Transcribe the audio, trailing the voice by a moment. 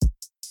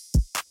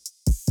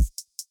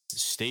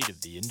State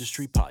of the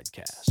Industry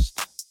podcast.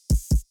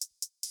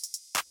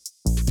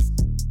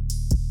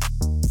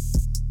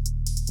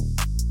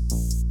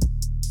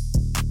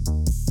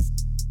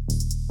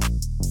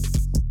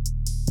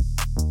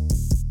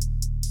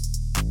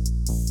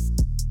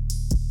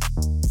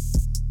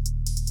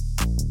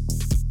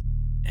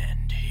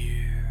 And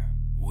here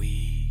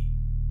we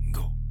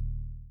go.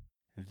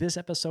 This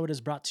episode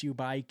is brought to you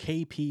by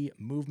KP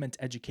Movement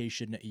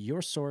Education,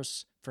 your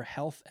source for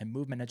health and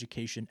movement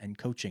education and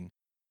coaching.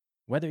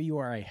 Whether you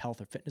are a health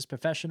or fitness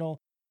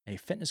professional, a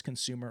fitness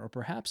consumer, or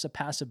perhaps a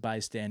passive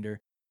bystander,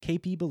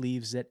 KP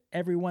believes that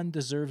everyone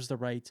deserves the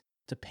right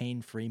to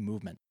pain-free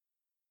movement.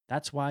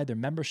 That's why their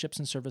memberships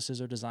and services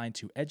are designed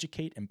to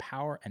educate,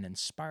 empower, and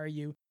inspire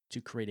you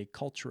to create a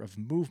culture of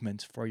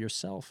movement for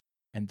yourself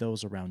and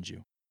those around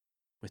you.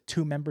 With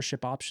 2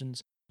 membership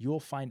options, you'll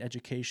find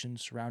education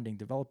surrounding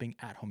developing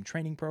at-home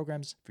training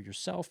programs for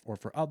yourself or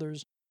for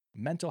others,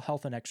 mental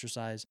health and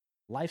exercise,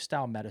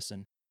 lifestyle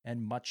medicine,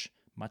 and much,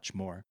 much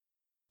more.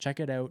 Check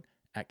it out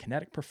at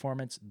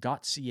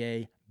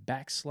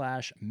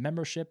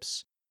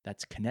kineticperformance.ca/memberships.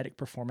 That's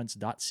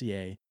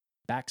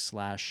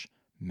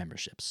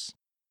kineticperformance.ca/memberships.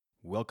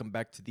 Welcome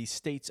back to the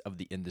States of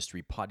the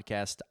Industry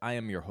podcast. I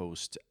am your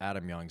host,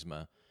 Adam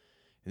Youngsma.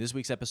 This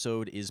week's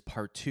episode is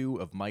part 2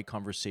 of my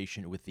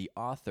conversation with the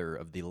author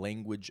of The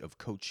Language of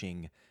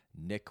Coaching,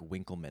 Nick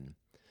Winkelman.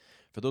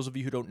 For those of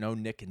you who don't know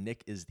Nick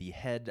is the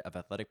head of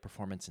athletic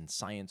performance and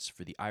science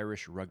for the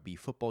Irish Rugby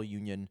Football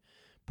Union.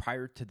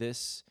 Prior to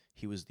this,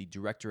 he was the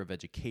director of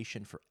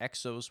education for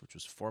Exos, which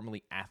was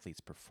formerly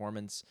Athletes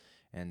Performance,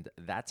 and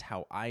that's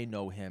how I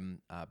know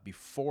him.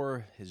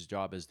 Before his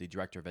job as the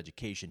director of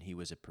education, he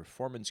was a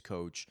performance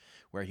coach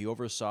where he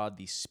oversaw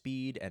the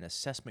speed and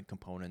assessment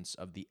components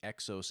of the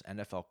Exos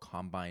NFL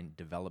Combine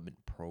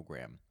Development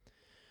Program.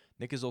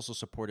 Nick has also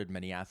supported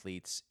many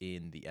athletes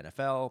in the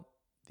NFL,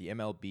 the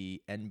MLB,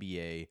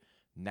 NBA,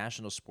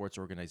 national sports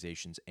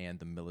organizations, and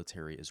the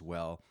military as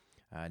well.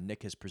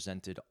 Nick has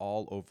presented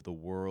all over the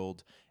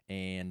world,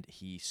 and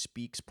he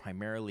speaks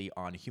primarily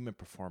on human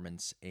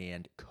performance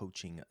and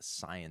coaching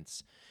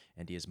science,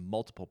 and he has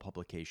multiple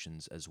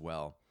publications as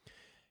well.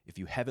 If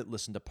you haven't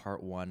listened to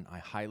part 1, I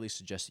highly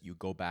suggest that you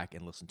go back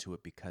and listen to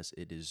it because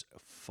it is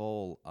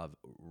full of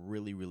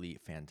really, really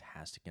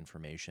fantastic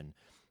information,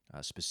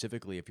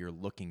 specifically if you're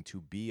looking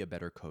to be a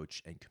better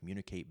coach and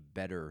communicate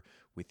better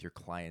with your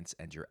clients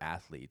and your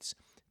athletes.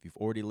 If you've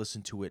already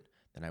listened to it,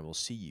 then I will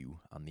see you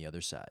on the other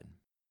side.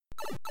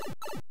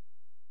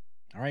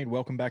 All right,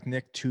 welcome back,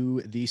 Nick,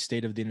 to the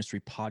State of the Industry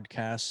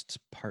podcast,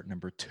 part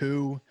number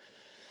 2.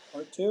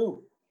 Part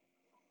 2.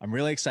 I'm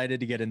really excited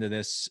to get into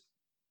this,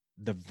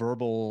 the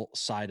verbal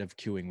side of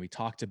cueing. We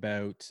talked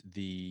about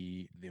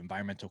the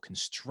environmental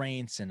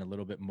constraints and a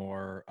little bit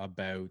more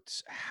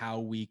about how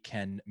we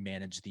can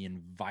manage the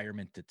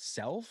environment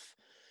itself.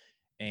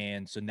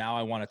 And so now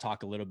I want to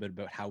talk a little bit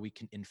about how we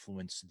can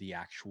influence the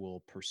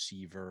actual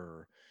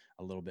perceiver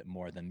a little bit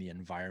more than the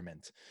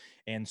environment.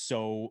 And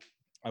so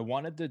I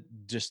wanted to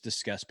just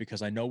discuss,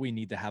 because I know we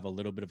need to have a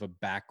little bit of a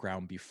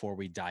background before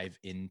we dive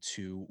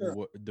into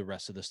the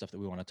rest of the stuff that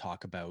we want to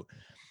talk about.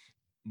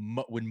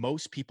 When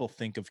most people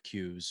think of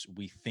cues,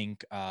 we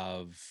think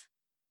of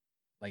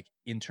like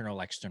internal,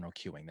 external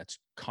cueing. That's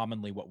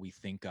commonly what we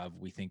think of.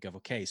 We think of,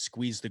 okay,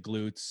 squeeze the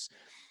glutes,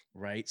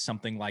 right?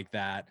 Something like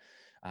that.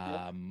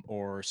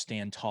 Or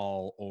stand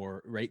tall,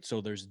 or right. So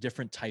there's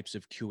different types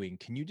of cueing.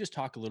 Can you just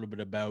talk a little bit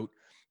about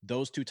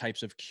those 2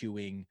 types of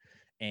cueing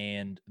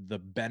and the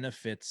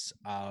benefits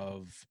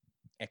of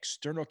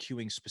external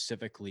cueing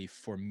specifically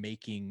for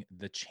making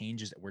the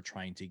changes that we're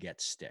trying to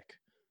get stick?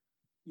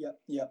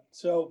 Yeah.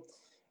 So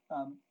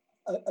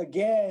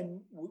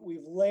again,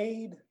 we've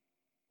laid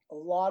a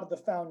lot of the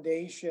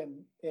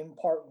foundation in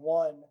part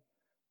 1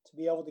 to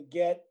be able to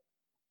get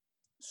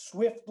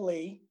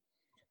swiftly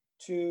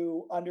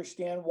to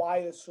understand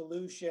why the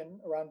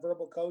solution around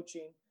verbal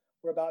coaching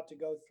we're about to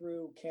go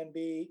through can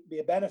be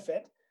a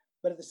benefit,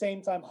 but at the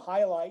same time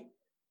highlight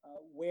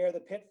where the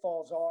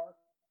pitfalls are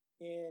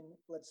in,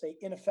 let's say,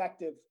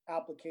 ineffective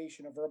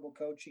application of verbal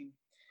coaching.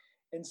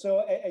 And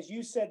so, as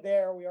you said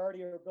there, we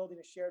already are building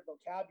a shared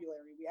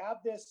vocabulary. We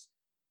have this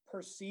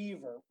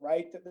perceiver,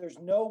 right? That there's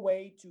no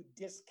way to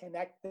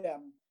disconnect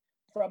them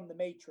from the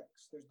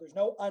matrix. There's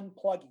no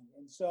unplugging.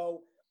 And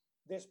so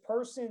this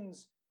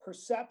person's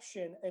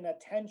perception and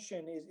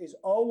attention is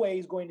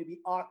always going to be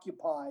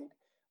occupied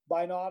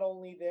by not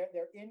only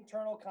their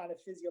internal kind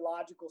of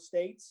physiological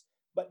states,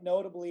 but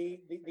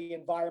notably the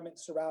environment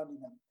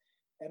surrounding them.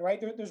 And right,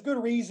 there's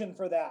good reason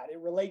for that. It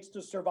relates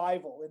to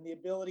survival and the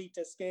ability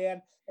to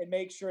scan and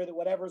make sure that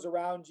whatever's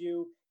around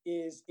you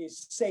is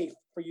safe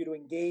for you to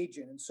engage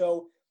in. And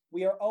so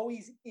we are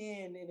always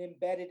in and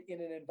embedded in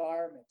an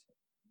environment.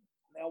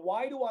 Now,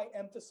 why do I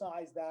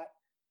emphasize that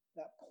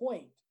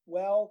point?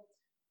 Well,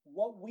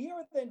 what we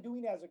are then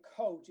doing as a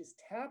coach is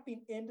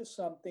tapping into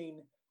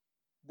something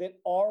that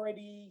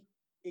already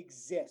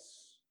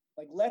exists.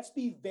 Like, let's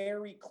be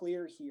very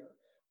clear here.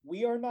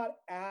 We are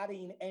not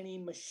adding any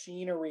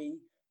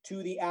machinery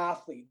to the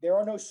athlete. There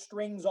are no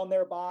strings on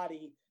their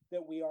body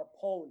that we are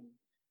pulling.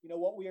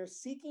 What we are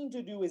seeking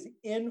to do is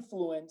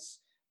influence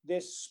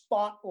this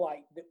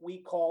spotlight that we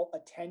call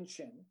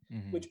attention,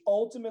 which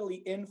ultimately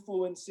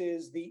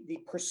influences the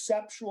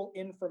perceptual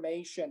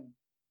information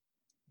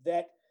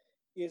that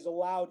is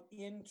allowed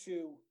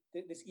into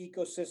this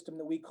ecosystem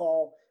that we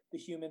call the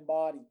human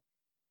body.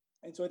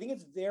 And so I think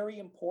it's very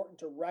important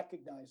to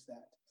recognize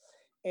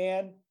that.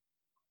 And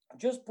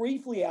just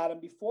briefly, Adam,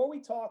 before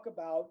we talk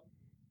about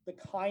the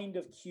kind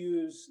of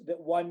cues that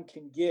one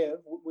can give,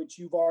 which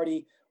you've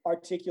already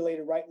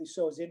articulated rightly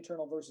so as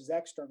internal versus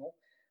external,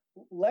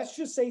 let's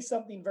just say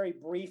something very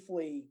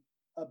briefly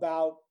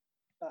about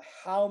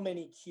how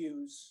many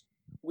cues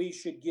we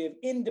should give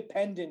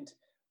independent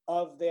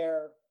of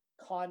their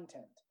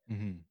content.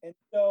 And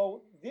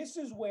so this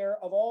is where,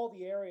 of all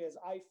the areas,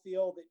 I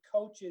feel that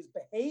coaches'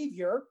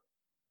 behavior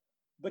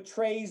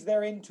betrays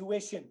their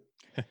intuition.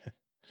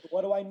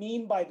 What do I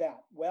mean by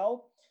that?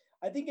 Well,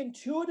 I think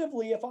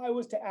intuitively, if I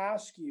was to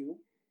ask you,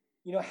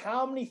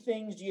 how many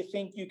things do you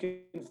think you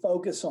can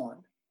focus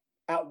on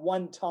at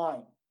one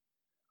time?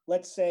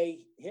 Let's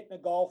say hitting a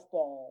golf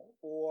ball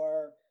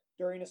or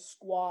during a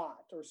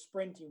squat or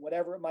sprinting,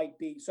 whatever it might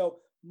be. So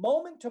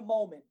moment to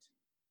moment,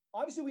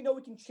 obviously we know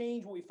we can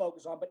change what we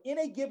focus on, but in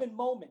a given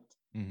moment,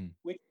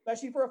 which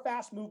especially for a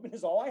fast movement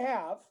is all I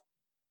have,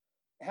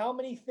 how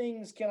many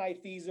things can I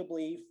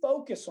feasibly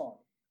focus on?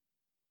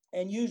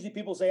 And usually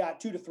people say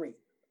 2 to 3.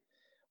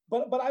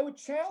 But I would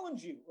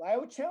challenge you. I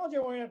would challenge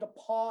everyone to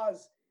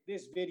pause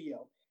this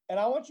video. And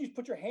I want you to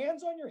put your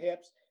hands on your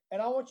hips,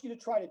 and I want you to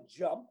try to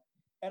jump.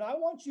 And I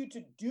want you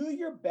to do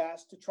your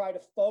best to try to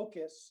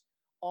focus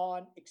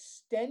on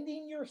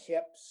extending your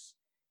hips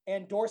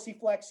and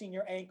dorsiflexing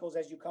your ankles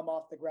as you come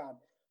off the ground.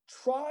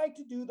 Try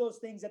to do those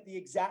things at the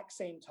exact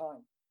same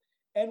time.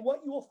 And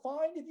what you will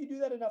find if you do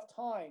that enough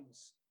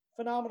times,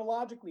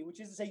 phenomenologically,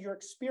 which is to say your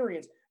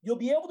experience, you'll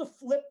be able to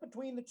flip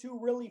between the two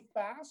really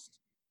fast,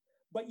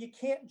 but you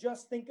can't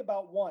just think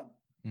about one.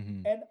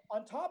 And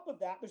on top of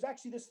that, there's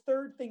actually this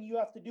third thing you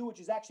have to do, which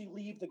is actually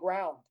leave the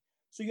ground.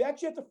 So you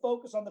actually have to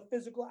focus on the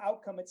physical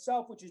outcome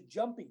itself, which is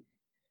jumping.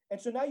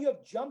 And so now you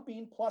have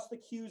jumping plus the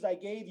cues I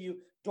gave you,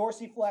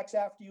 dorsiflex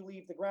after you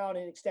leave the ground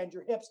and extend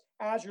your hips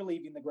as you're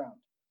leaving the ground.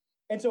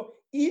 And so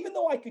even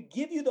though I could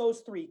give you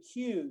those 3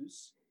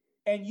 cues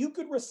and you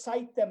could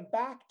recite them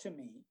back to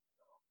me,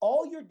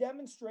 all you're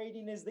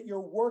demonstrating is that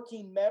your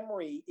working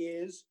memory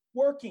is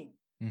working.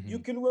 You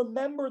can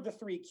remember the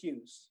 3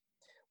 cues.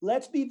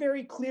 Let's be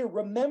very clear.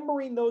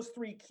 Remembering those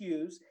 3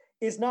 cues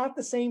is not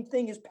the same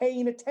thing as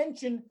paying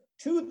attention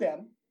to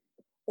them,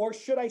 or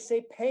should I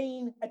say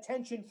paying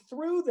attention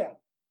through them?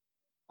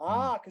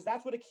 Because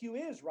that's what a cue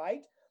is,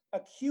 right? A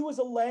cue is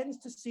a lens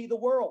to see the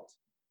world.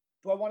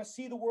 Do I want to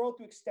see the world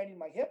through extending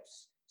my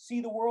hips,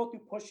 see the world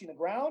through pushing the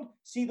ground,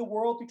 see the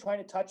world through trying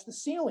to touch the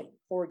ceiling,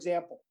 for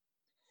example?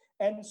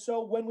 And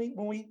so when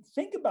we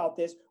think about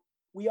this,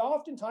 we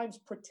oftentimes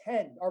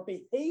pretend our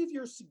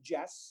behavior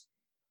suggests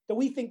that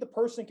we think the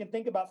person can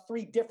think about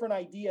 3 different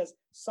ideas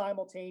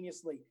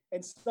simultaneously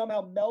and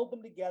somehow meld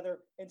them together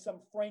in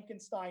some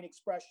Frankenstein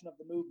expression of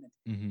the movement.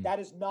 That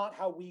is not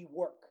how we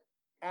work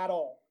at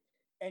all.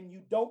 And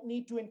you don't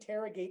need to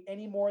interrogate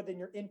any more than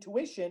your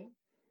intuition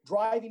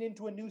driving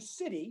into a new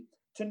city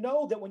to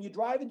know that when you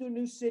drive into a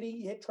new city,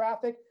 you hit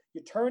traffic,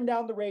 you turn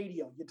down the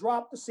radio, you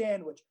drop the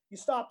sandwich, you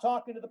stop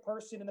talking to the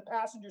person in the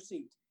passenger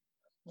seat.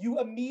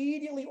 You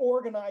immediately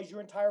organize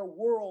your entire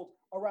world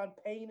around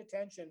paying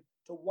attention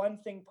to one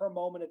thing per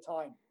moment at a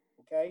time,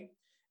 okay?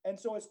 And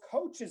so as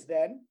coaches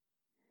then,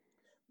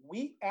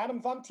 Adam,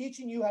 if I'm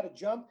teaching you how to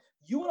jump,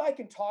 you and I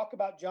can talk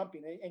about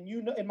jumping. And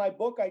in my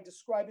book, I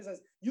describe this as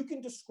you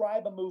can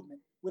describe a movement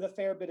with a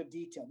fair bit of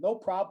detail, no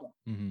problem.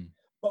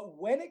 But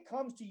when it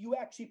comes to you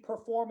actually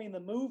performing the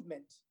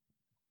movement,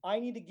 I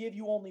need to give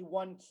you only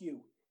one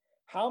cue.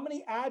 How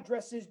many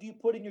addresses do you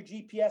put in your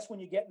GPS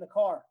when you get in the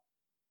car?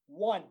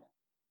 1.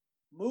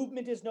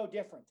 Movement is no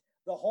different.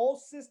 The whole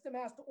system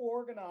has to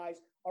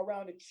organize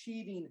around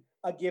achieving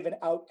a given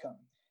outcome.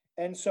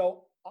 And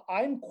so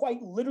I'm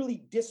quite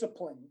literally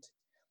disciplined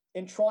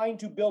in trying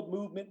to build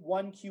movement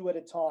 1 cue at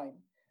a time.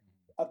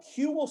 A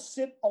cue will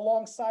sit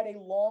alongside a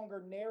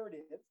longer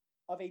narrative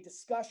of a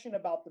discussion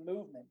about the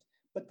movement,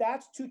 but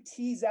that's to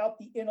tease out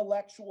the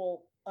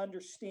intellectual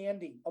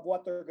understanding of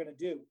what they're going to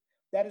do.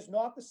 That is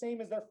not the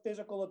same as their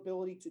physical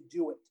ability to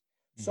do it.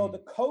 So the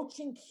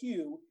coaching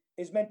cue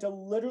is meant to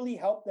literally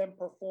help them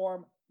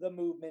perform the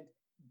movement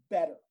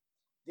better.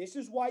 This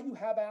is why you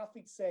have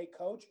athletes say,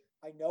 Coach,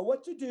 I know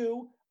what to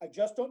do. I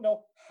just don't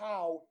know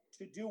how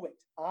to do it.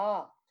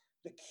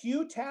 The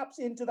cue taps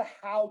into the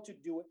how to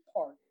do it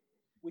part,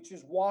 which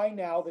is why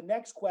now the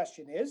next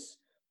question is,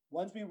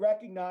 once we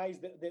recognize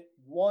that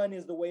 1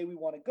 is the way we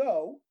want to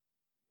go,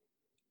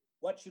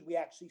 what should we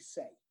actually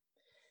say?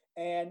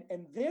 And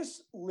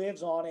this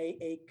lives on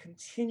a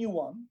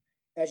continuum,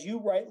 as you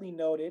rightly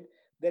noted,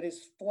 that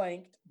is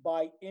flanked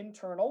by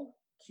internal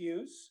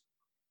cues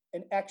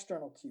and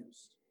external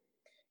cues.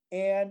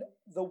 And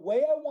the way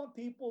I want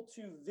people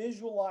to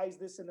visualize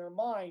this in their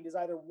mind is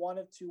either one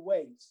of 2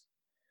 ways.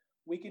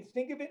 We can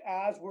think of it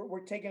as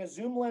we're taking a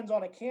zoom lens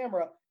on a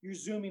camera. You're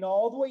zooming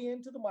all the way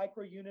into the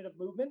micro unit of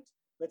movement,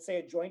 let's say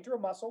a joint or a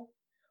muscle,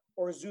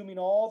 or zooming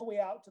all the way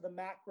out to the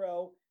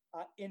macro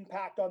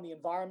impact on the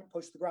environment,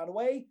 push the ground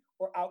away,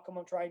 or outcome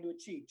I'm trying to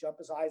achieve, jump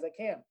as high as I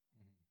can.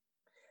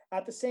 Mm-hmm.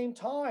 At the same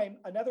time,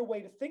 another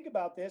way to think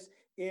about this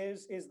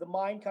is the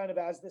mind kind of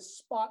as this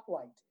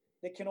spotlight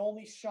that can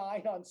only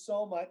shine on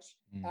so much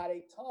at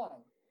a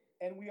time.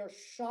 And we are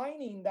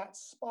shining that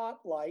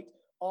spotlight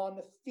on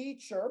the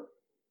feature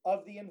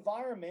of the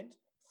environment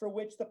for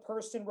which the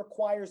person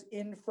requires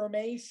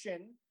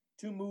information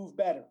to move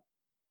better,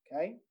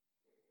 okay?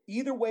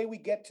 Either way, we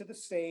get to the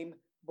same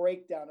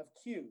breakdown of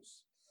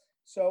cues.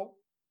 So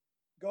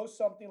goes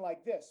something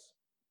like this.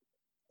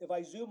 If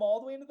I zoom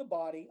all the way into the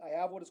body, I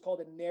have what is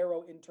called a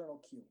narrow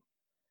internal cue.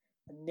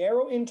 A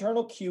narrow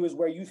internal cue is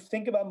where you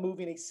think about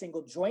moving a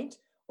single joint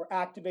or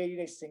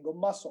activating a single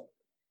muscle.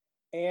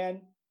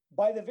 And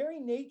by the very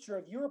nature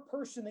of you're a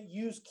person that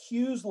uses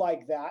cues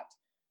like that,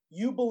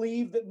 you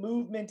believe that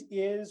movement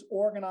is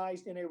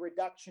organized in a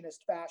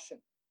reductionist fashion.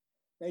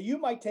 Now, you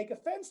might take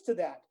offense to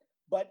that,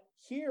 but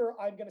here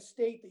I'm going to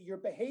state that your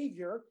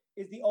behavior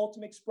is the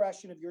ultimate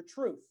expression of your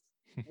truth.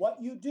 What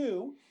you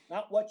do,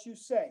 not what you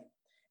say.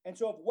 And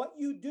so if what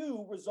you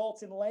do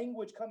results in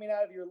language coming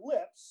out of your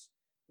lips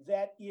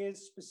that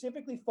is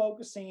specifically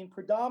focusing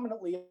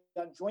predominantly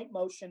on joint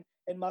motion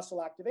and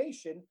muscle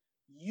activation,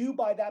 you,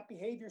 by that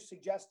behavior,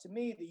 suggest to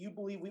me that you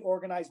believe we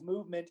organize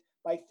movement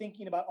by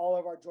thinking about all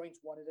of our joints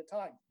one at a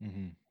time.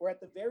 Mm-hmm. Or at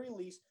the very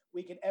least,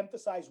 we can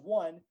emphasize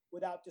one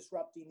without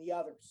disrupting the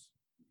others,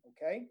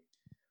 okay?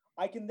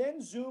 I can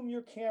then zoom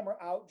your camera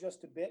out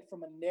just a bit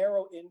from a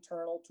narrow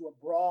internal to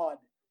a broad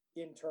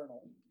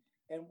internal.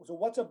 And so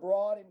what's a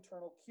broad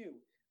internal cue?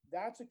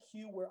 That's a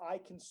cue where I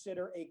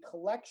consider a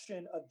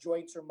collection of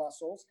joints or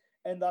muscles,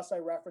 and thus I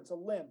reference a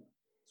limb.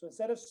 So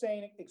instead of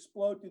saying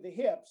explode through the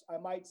hips, I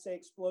might say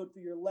explode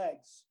through your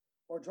legs,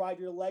 or drive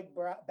your leg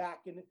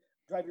back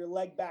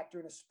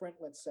during a sprint,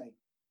 let's say.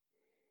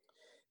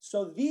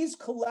 So these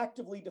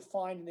collectively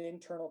define an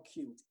internal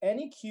cue. It's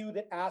any cue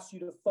that asks you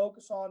to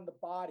focus on the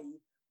body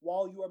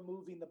while you are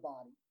moving the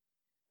body.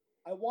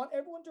 I want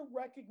everyone to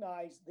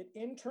recognize that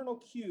internal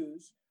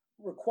cues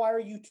require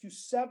you to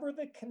sever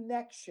the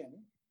connection,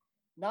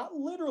 not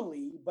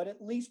literally, but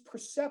at least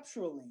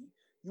perceptually.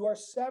 You are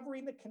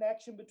severing the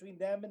connection between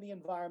them and the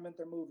environment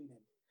they're moving in,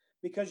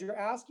 because you're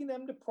asking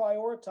them to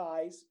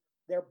prioritize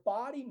their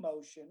body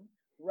motion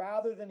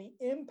rather than the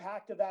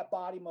impact of that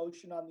body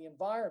motion on the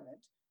environment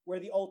where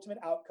the ultimate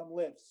outcome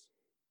lives.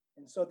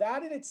 And so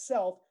that in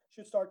itself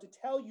should start to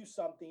tell you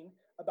something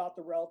about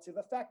the relative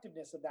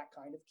effectiveness of that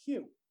kind of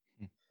cue.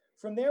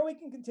 From there, we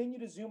can continue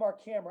to zoom our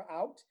camera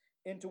out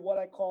into what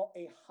I call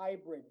a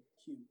hybrid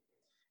cue.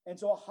 And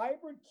so a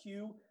hybrid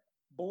cue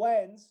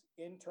blends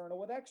internal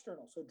with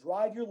external. So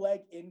drive your leg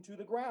into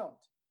the ground.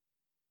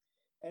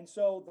 And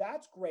so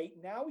that's great.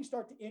 Now we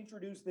start to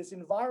introduce this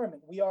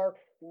environment. We are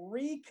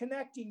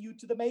reconnecting you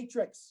to the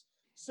matrix,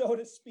 so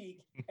to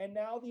speak. And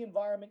now the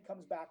environment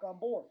comes back on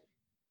board.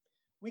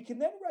 We can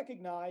then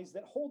recognize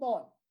that, hold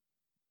on,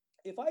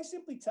 if I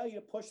simply tell you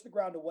to push the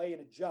ground away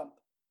in a jump,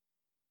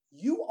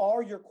 you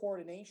are your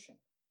coordination.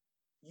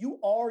 You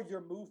are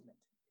your movement.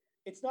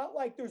 It's not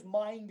like there's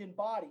mind and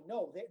body.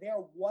 No, they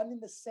are one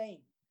and the same,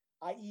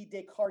 i.e.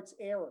 Descartes'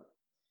 error.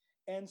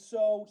 And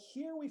so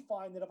here we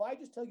find that if I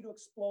just tell you to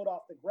explode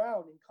off the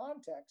ground in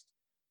context,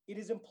 it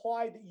is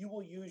implied that you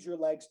will use your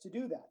legs to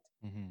do that.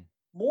 Mm-hmm.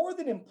 More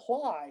than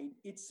implied,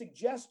 it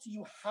suggests to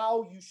you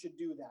how you should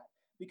do that,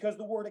 because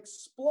the word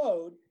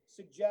explode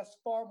suggests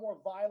far more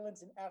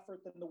violence and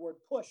effort than the word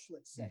push,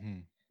 let's say. Mm-hmm.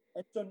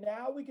 And so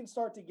now we can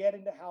start to get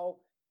into how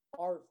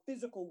our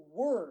physical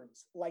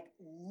words, like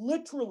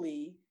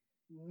literally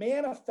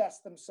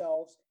manifest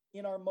themselves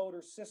in our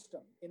motor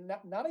system, in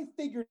not a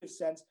figurative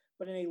sense,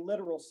 but in a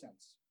literal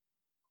sense.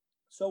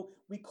 So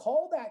we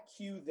call that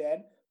cue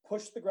then,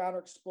 push the ground or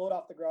explode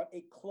off the ground,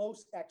 a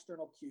close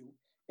external cue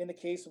in the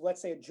case of,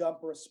 let's say, a jump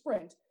or a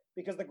sprint,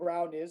 because the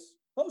ground is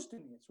close to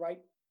me, it's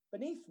right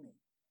beneath me.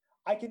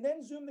 I can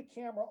then zoom the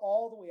camera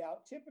all the way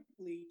out,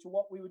 typically to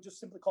what we would just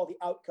simply call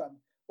the outcome,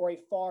 or a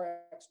far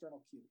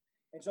external cue.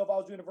 And so if I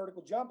was doing a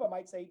vertical jump, I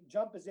might say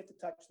jump as if to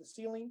touch the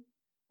ceiling,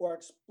 or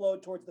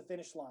explode towards the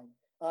finish line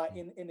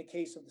in the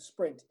case of the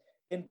sprint.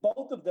 In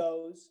both of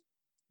those,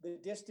 the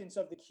distance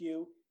of the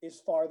cue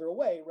is farther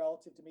away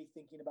relative to me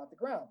thinking about the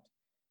ground.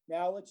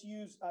 Now let's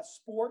use a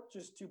sport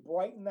just to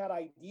brighten that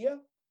idea.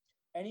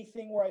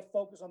 Anything where I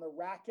focus on the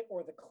racket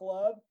or the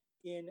club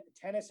in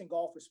tennis and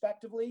golf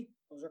respectively,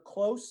 those are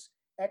close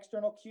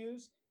external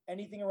cues.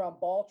 Anything around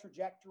ball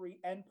trajectory,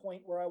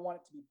 endpoint where I want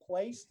it to be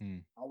placed,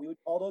 we would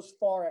call those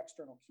far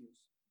external cues.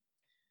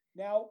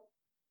 Now,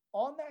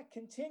 on that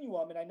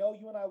continuum, and I know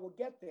you and I will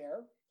get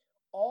there,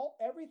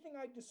 everything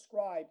I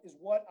described is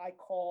what I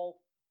call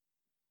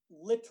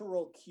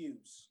literal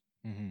cues,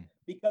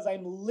 because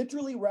I'm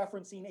literally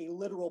referencing a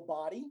literal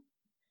body,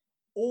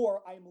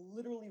 or I'm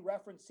literally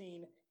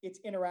referencing its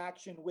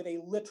interaction with a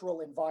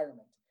literal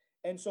environment.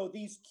 And so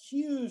these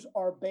cues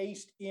are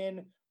based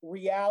in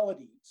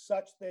reality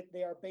such that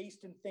they are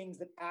based in things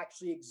that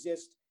actually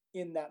exist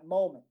in that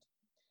moment.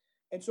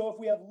 And so if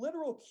we have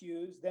literal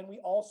cues, then we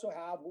also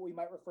have what we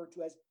might refer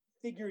to as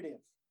figurative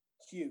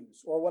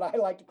cues, or what I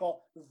like to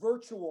call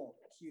virtual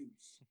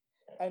cues.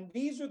 And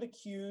these are the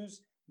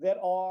cues that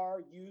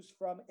are used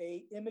from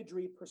a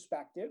imagery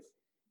perspective.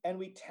 And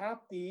we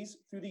tap these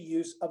through the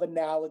use of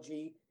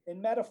analogy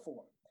and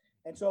metaphor.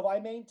 And so if I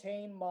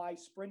maintain my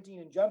sprinting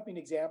and jumping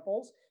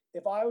examples,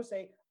 if I would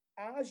say,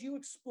 as you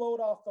explode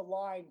off the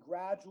line,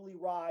 gradually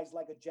rise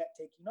like a jet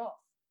taking off.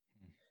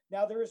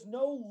 Now, there is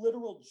no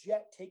literal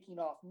jet taking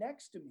off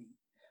next to me,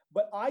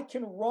 but I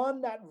can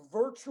run that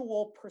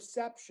virtual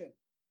perception.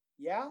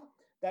 Yeah,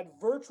 that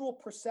virtual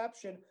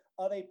perception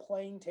of a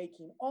plane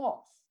taking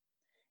off.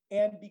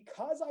 And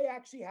because I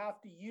actually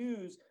have to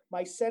use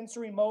my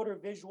sensory motor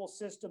visual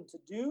system to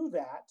do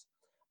that,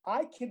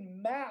 I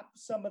can map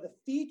some of the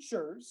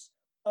features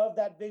of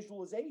that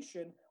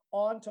visualization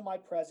onto my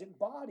present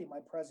body, my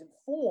present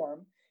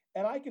form.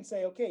 And I can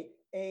say, okay,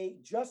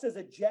 just as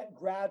a jet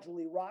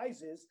gradually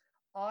rises,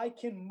 I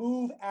can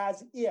move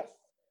as if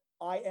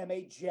I am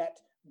a jet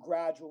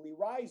gradually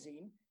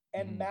rising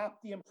and map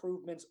the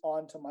improvements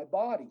onto my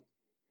body.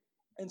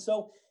 And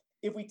so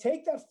if we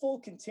take that full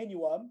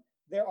continuum,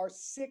 there are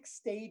 6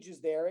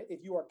 stages there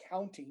if you are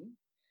counting.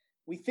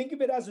 We think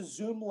of it as a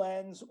zoom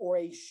lens or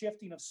a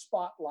shifting of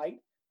spotlight,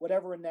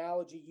 whatever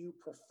analogy you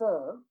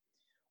prefer.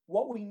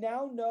 What we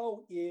now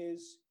know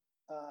is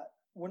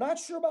we're not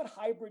sure about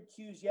hybrid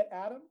cues yet,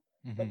 Adam,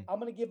 but I'm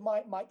going to give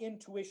my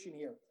intuition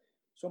here.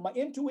 So my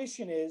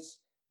intuition is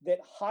that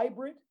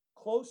hybrid,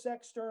 close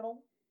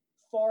external,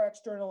 far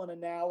external, and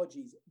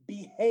analogies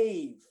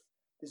behave.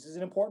 This is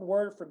an important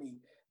word for me.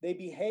 They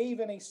behave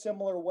in a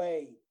similar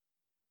way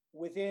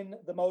within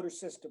the motor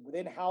system,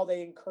 within how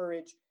they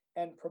encourage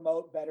and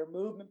promote better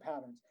movement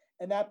patterns.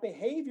 And that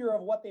behavior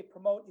of what they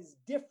promote is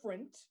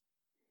different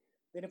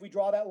than if we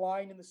draw that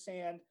line in the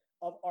sand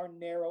of our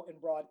narrow and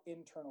broad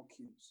internal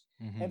cues.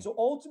 And so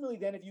ultimately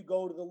then, if you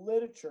go to the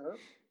literature,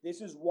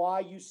 this is why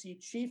you see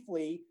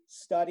chiefly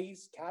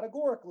studies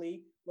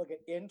categorically look at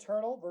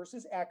internal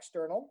versus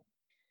external,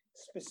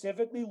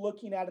 specifically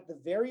looking at the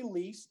very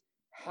least,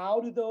 how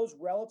do those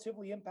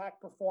relatively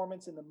impact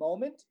performance in the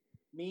moment?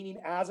 Meaning,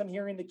 as I'm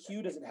hearing the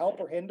cue, does it help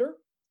or hinder?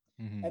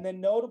 And then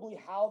notably,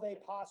 how they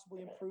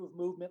possibly improve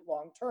movement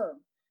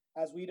long-term,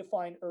 as we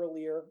defined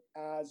earlier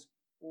as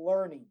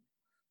learning.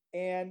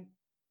 And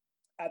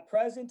at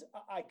present,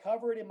 I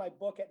cover it in my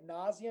book ad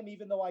nauseum,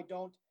 even though I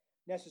don't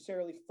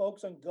necessarily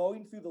focus on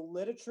going through the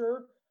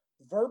literature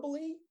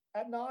verbally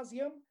ad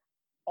nauseum.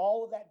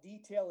 All of that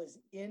detail is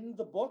in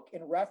the book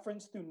and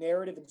referenced through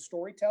narrative and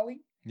storytelling.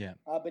 Yeah.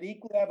 But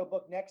equally, I have a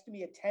book next to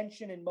me,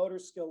 Attention and Motor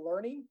Skill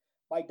Learning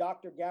by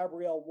Dr.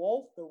 Gabrielle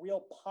Wolf, the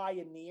real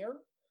pioneer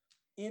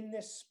in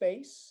this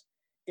space.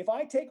 If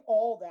I take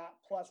all that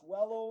plus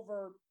well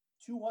over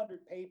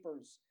 200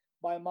 papers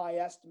by my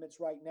estimates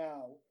right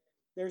now,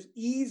 there's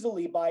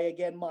easily, by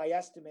again my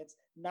estimates,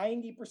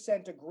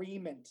 90%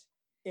 agreement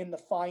in the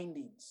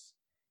findings.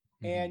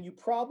 And you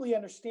probably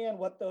understand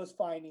what those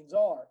findings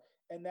are.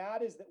 And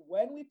that is that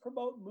when we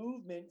promote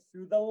movement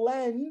through the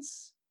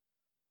lens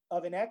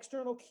of an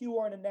external cue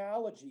or an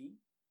analogy,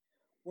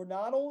 we're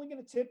not only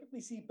going to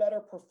typically see better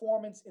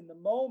performance in the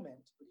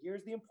moment, but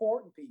here's the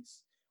important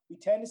piece. We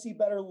tend to see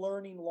better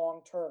learning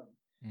long-term.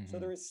 So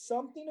there is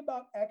something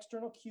about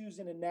external cues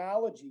and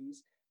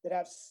analogies that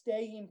have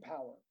staying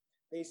power.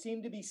 They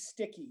seem to be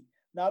sticky.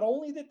 Not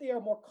only that they are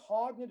more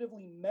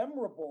cognitively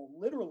memorable,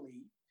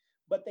 literally,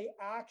 but they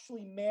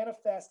actually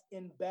manifest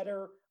in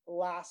better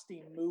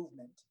lasting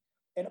movement,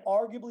 and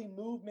arguably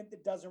movement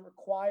that doesn't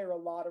require a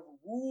lot of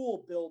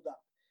rule buildup.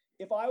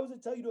 If I was to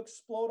tell you to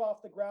explode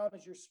off the ground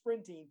as you're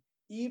sprinting,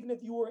 even if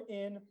you were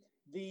in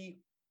the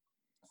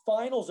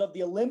finals of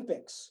the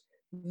Olympics,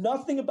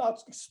 nothing about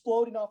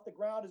exploding off the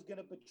ground is going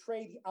to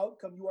betray the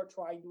outcome you are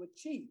trying to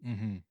achieve.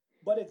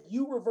 But if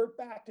you revert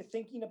back to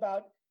thinking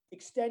about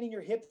extending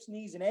your hips,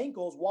 knees, and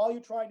ankles while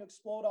you're trying to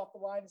explode off the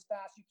line as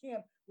fast as you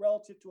can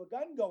relative to a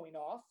gun going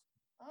off,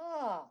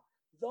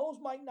 those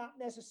might not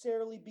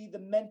necessarily be the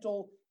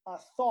mental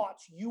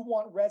thoughts you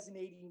want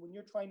resonating when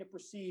you're trying to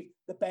perceive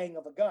the bang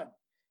of a gun.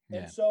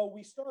 And so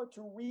we start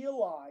to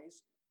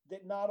realize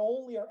that not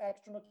only are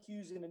external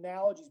cues and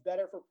analogies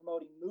better for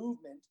promoting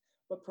movement,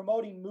 but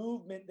promoting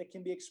movement that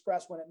can be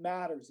expressed when it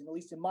matters. And at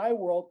least in my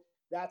world,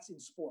 that's in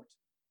sport.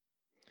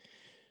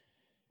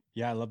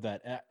 Yeah, I love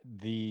that.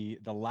 The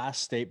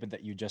last statement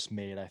that you just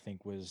made, I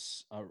think,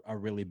 was a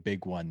really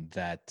big one,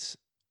 that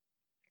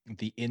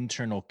the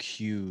internal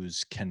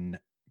cues can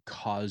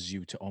cause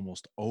you to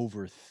almost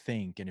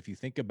overthink. And if you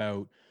think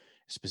about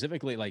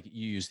specifically, like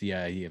you use the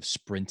idea of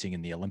sprinting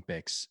in the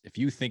Olympics, if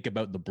you think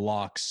about the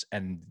blocks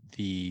and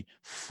the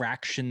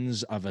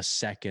fractions of a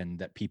second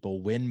that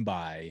people win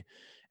by,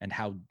 and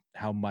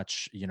how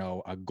much,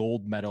 a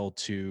gold medal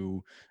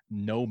to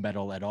no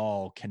medal at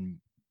all can,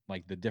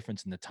 like the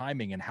difference in the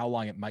timing and how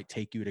long it might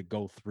take you to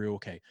go through,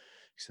 okay,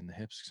 extend the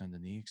hips, extend the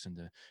knee, extend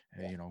the,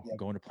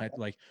 go into plant,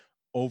 like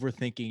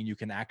overthinking, you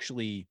can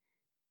actually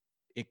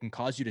it can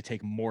cause you to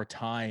take more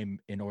time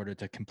in order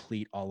to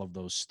complete all of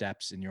those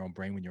steps in your own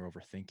brain when you're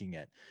overthinking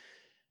it.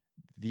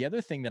 The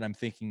other thing that I'm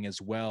thinking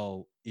as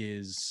well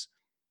is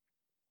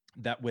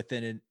that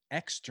within an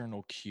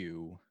external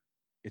cue,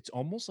 it's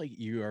almost like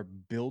you are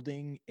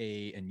building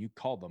and you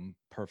call them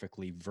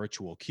perfectly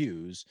virtual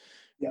cues,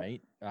 Yeah.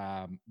 right?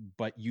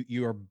 But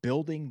you are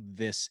building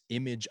this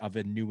image of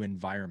a new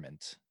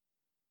environment,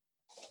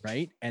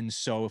 right? And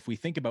so if we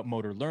think about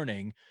motor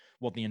learning,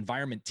 well, the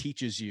environment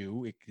teaches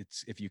you,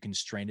 it's, if you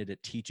constrain it,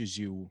 it teaches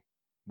you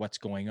what's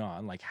going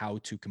on, like how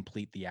to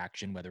complete the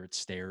action, whether it's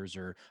stairs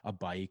or a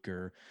bike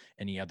or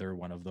any other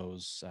one of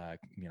those,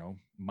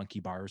 monkey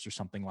bars or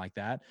something like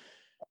that.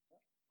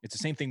 It's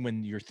the same thing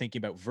when you're thinking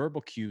about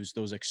verbal cues,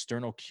 those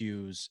external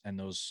cues and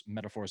those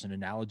metaphors and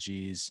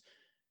analogies,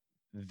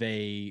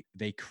 they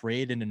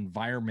create an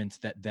environment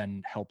that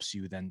then helps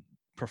you then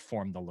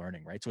perform the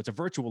learning, right? So it's a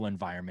virtual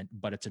environment,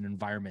 but it's an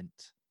environment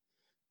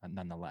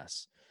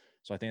nonetheless.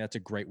 So I think that's a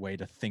great way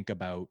to think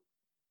about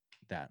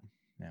that.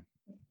 Yeah.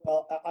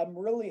 Well, I'm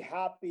really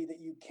happy that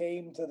you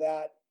came to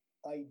that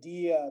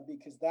idea,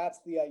 because that's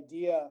the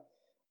idea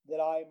that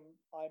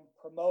I'm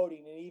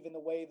promoting, and even the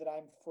way that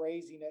I'm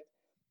phrasing it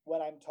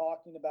when I'm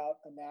talking about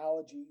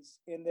analogies,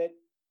 in that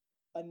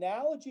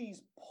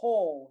analogies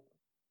pull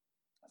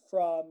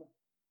from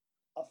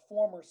a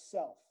former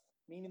self,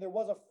 meaning there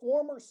was a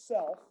former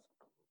self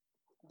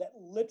that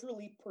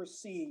literally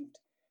perceived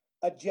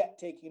a jet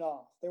taking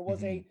off. There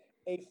was a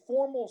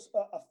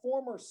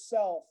former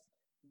self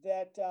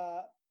that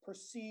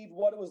perceived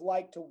what it was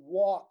like to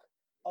walk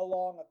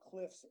along a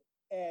cliff's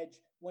edge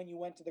when you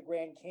went to the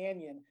Grand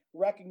Canyon,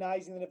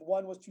 recognizing that if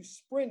one was to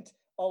sprint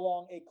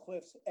along a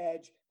cliff's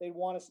edge, they'd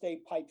want to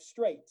stay pipe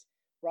straight,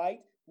 right?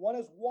 One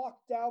has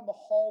walked down the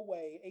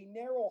hallway, a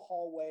narrow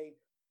hallway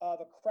of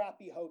a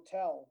crappy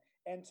hotel,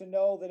 and to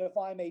know that if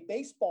I'm a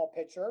baseball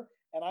pitcher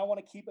and I want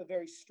to keep a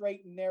very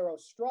straight and narrow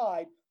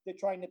stride, that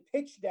trying to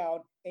pitch down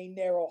a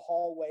narrow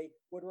hallway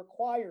would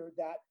require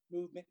that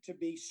movement to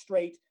be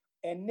straight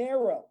and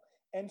narrow.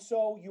 And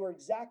so you're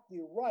exactly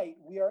right.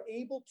 We are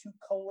able to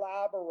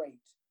collaborate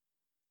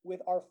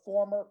with our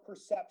former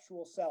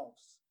perceptual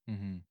selves.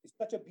 Mm-hmm. It's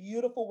such a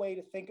beautiful way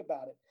to think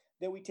about it,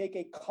 that we take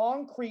a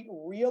concrete,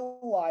 real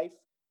life,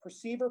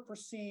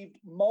 perceived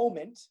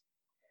moment,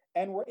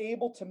 and we're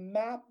able to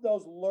map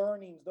those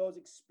learnings, those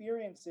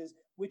experiences,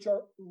 which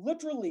are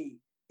literally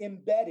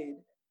embedded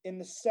in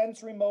the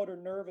sensory motor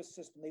nervous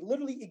system. They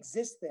literally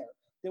exist there.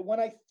 That when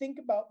I think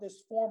about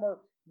this former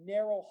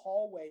narrow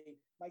hallway,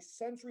 my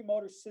sensory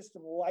motor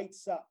system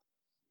lights up,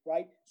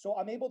 right? So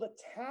I'm able to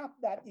tap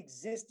that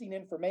existing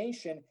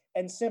information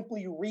and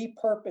simply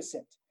repurpose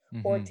it,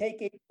 or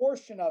take a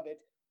portion of it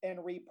and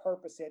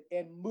repurpose it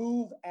and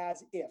move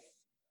as if.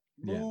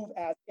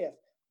 As if.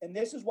 And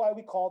this is why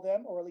we call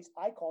them, or at least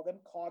I call them,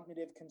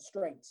 cognitive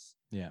constraints.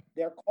 Yeah.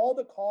 They're called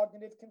a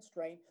cognitive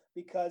constraint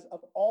because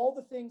of all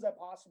the things I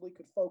possibly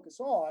could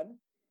focus on,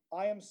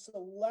 I am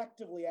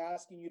selectively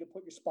asking you to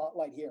put your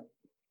spotlight here.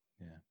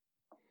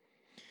 Yeah.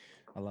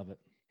 I love it.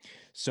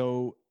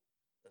 So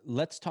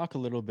let's talk a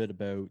little bit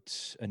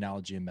about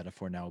analogy and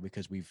metaphor now,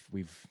 because we've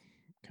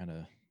kind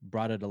of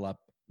brought it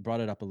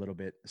up a little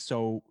bit.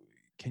 So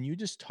can you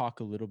just talk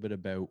a little bit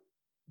about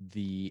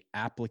the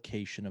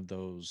application of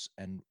those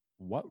and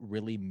what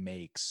really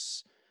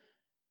makes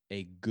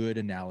a good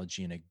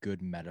analogy and a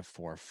good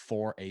metaphor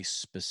for a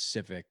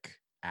specific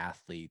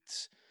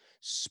athlete,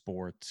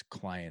 sport,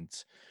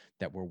 client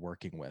that we're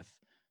working with?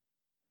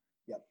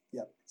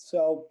 Yep.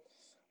 So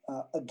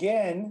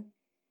again,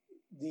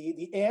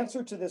 the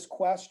answer to this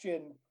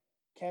question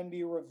can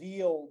be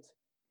revealed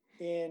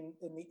in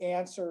the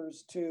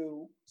answers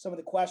to some of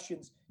the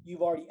questions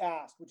you've already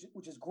asked,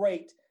 which is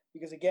great,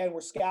 because again,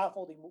 we're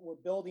scaffolding, we're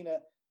building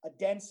a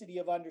density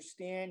of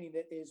understanding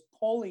that is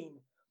pulling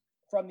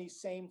from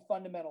these same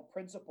fundamental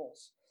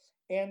principles.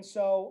 And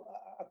so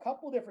a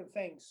couple different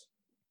things.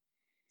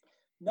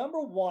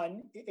 Number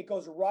one, it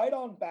goes right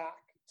on back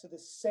to the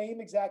same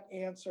exact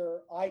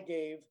answer I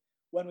gave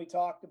when we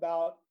talked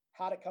about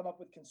how to come up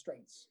with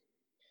constraints.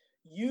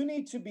 You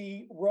need to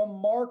be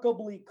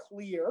remarkably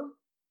clear,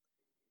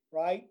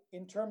 right,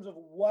 in terms of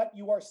what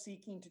you are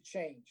seeking to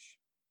change.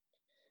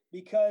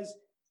 Because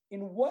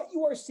in what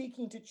you are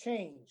seeking to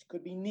change,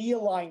 could be knee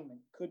alignment,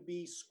 could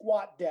be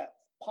squat depth,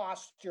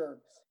 posture,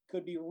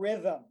 could be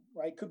rhythm,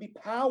 right? Could be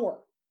power,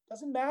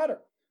 doesn't matter.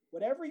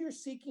 Whatever you're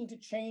seeking to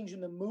change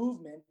in the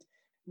movement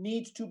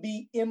needs to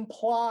be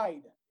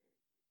implied,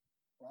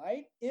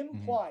 right?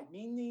 Implied,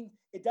 meaning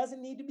it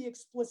doesn't need to be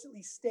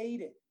explicitly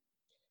stated.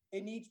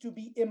 It needs to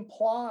be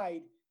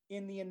implied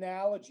in the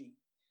analogy.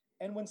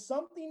 And when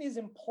something is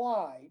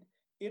implied,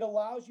 it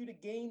allows you to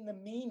gain the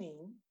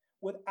meaning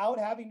without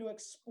having to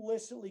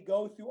explicitly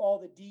go through all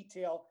the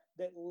detail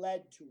that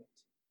led to it.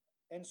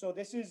 And so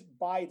this is,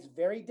 by its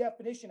very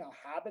definition, how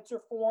habits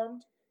are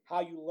formed,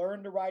 how you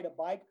learn to ride a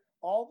bike.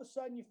 All of a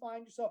sudden you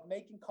find yourself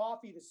making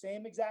coffee the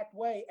same exact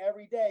way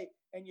every day,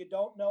 and you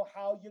don't know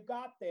how you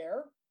got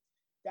there.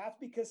 That's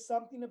because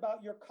something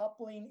about your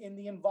coupling in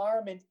the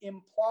environment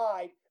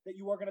implied that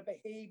you are going to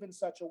behave in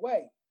such a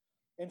way.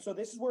 And so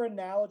this is where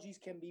analogies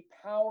can be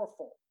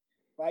powerful,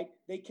 right?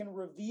 They can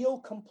reveal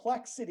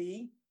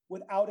complexity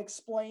without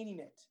explaining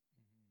it,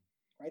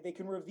 right? They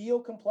can reveal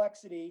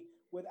complexity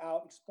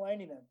without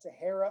explaining it. It's a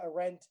Hannah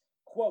Arendt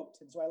quote.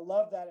 And so I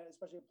love that,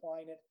 especially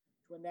applying it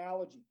to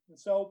analogy. And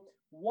so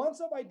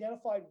once I've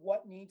identified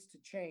what needs to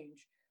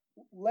change,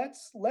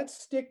 let's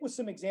stick with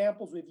some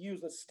examples we've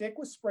used. Let's stick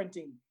with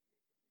sprinting.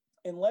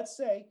 And let's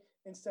say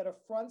instead of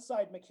front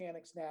side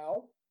mechanics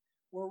now,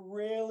 we're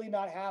really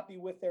not happy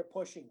with their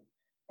pushing,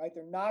 right?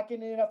 They're not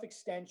getting enough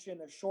extension.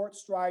 They're short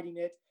striding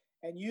it.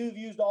 And you've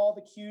used all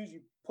the cues.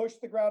 You push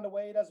the ground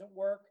away, it doesn't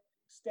work.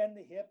 Extend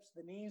the hips,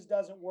 the knees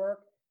doesn't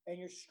work, and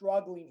you're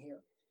struggling here.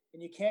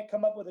 And you can't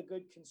come up with a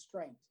good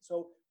constraint.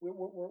 So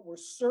we're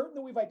certain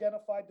that we've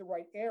identified the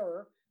right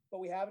error, but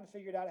we haven't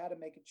figured out how to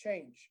make a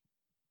change.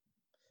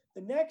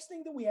 The next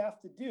thing that we have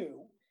to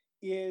do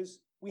is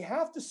we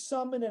have to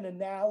summon an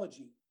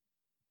analogy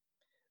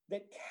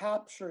that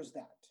captures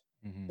that,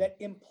 that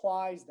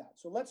implies that.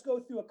 So let's go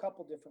through a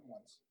couple different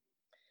ones.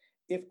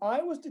 If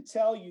I was to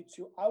tell you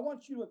I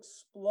want you to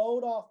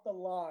explode off the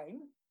line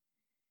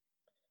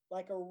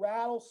like a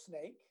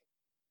rattlesnake,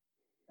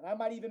 and I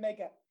might even make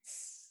a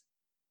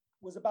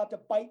was about to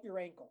bite your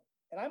ankle,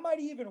 and I might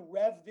even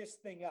rev this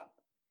thing up,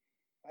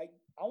 right?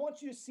 I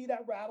want you to see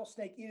that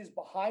rattlesnake. It is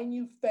behind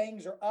you,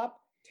 fangs are up,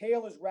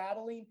 tail is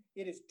rattling.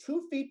 It is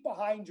 2 feet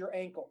behind your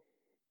ankle.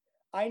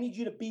 I need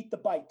you to beat the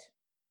bite.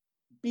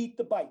 Beat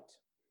the bite.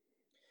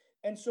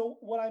 And so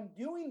what I'm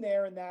doing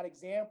there in that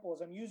example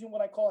is I'm using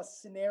what I call a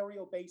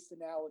scenario-based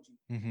analogy.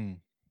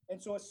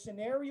 And so a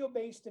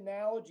scenario-based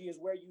analogy is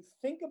where you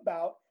think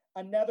about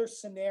another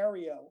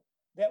scenario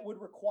that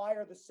would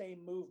require the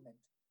same movement.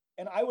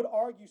 And I would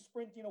argue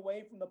sprinting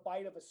away from the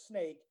bite of a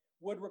snake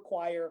would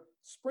require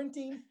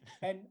sprinting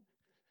and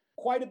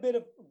quite a bit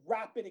of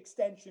rapid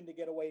extension to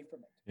get away from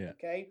it. Yeah.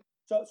 Okay.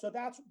 So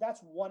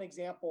that's one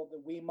example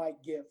that we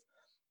might give.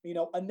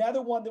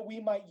 Another one that we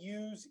might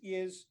use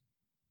is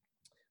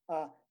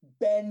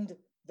bend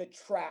the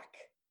track,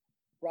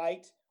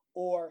 right?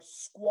 Or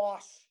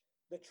squash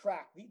the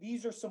track.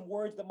 These are some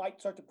words that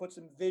might start to put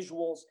some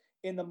visuals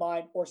in the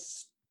mind. Or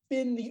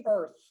spin the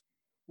earth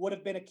would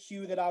have been a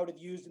cue that I would have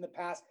used in the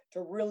past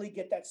to really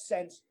get that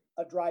sense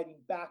of driving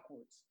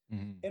backwards.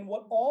 And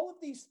what all of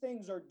these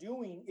things are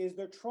doing is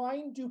they're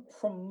trying to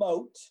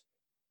promote,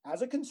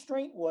 as a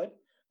constraint would,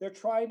 they're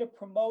trying to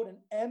promote an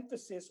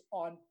emphasis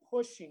on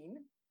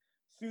pushing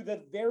through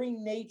the very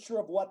nature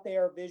of what they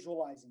are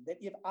visualizing. That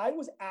if I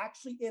was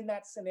actually in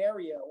that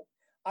scenario,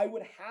 I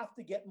would have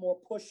to get more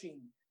pushing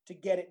to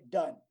get it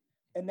done.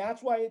 And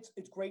that's why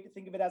it's great to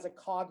think of it as a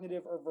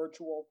cognitive or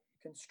virtual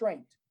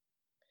constraint.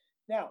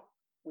 Now,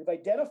 we've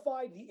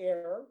identified the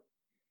error.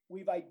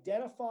 We've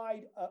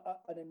identified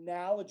an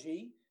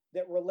analogy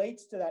that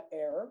relates to that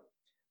error.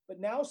 But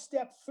now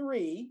step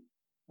 3,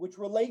 which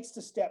relates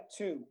to step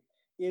 2,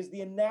 is the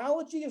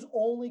analogy is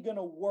only going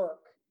to work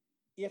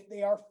if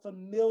they are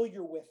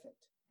familiar with it.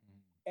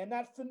 And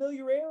that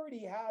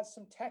familiarity has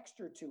some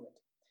texture to it.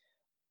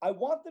 I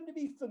want them to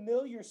be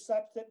familiar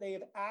such that they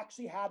have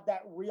actually had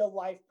that real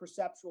life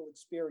perceptual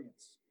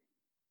experience.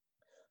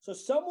 So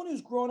someone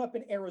who's grown up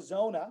in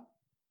Arizona,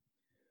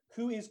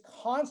 who is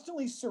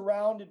constantly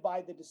surrounded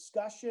by the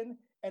discussion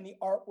and the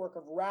artwork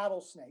of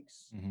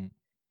rattlesnakes,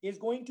 is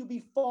going to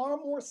be far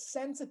more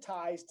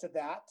sensitized to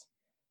that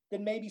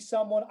than maybe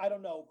someone, I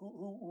don't know,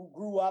 who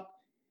grew up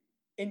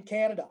in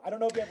Canada. I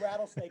don't know if they have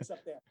rattlesnakes up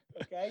there,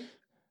 okay?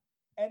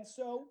 And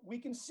so we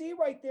can see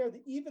right there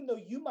that even though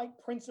you might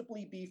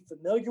principally be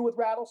familiar with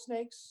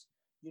rattlesnakes,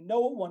 you know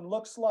what one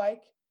looks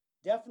like,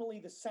 definitely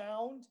the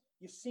sound,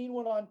 you've seen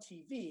one on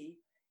TV,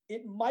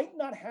 it might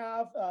not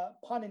have,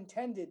 pun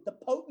intended, the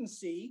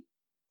potency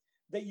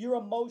that your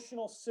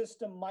emotional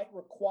system might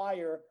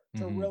require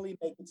to really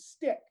make it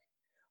stick.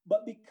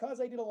 But because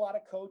I did a lot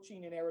of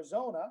coaching in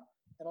Arizona,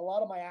 and a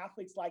lot of my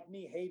athletes like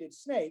me hated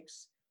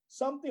snakes,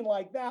 something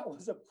like that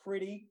was a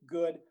pretty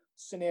good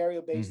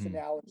scenario-based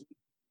analogy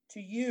to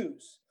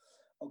use.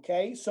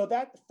 Okay, so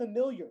that's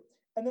familiar.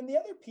 And then the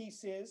other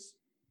piece is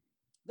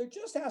there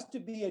just has to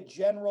be a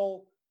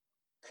general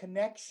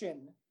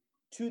connection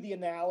to the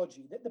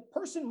analogy, that the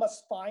person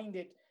must find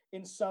it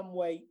in some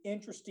way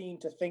interesting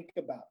to think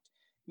about.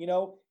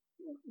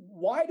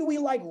 Why do we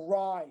like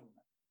rhyme?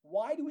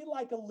 Why do we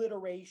like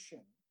alliteration,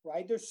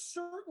 right? There's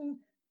certain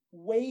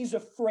ways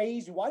of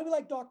phrasing. Why do we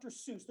like Dr.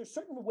 Seuss? There's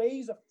certain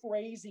ways of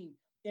phrasing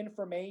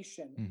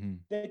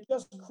information that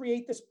just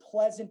create this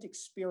pleasant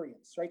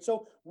experience, right?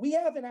 So we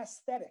have an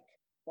aesthetic,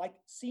 like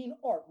seeing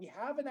art. We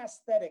have an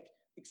aesthetic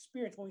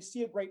experience when we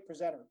see a great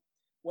presenter,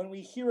 when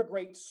we hear a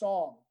great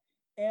song.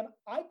 And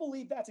I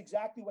believe that's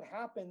exactly what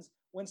happens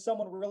when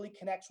someone really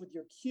connects with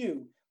your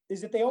cue, is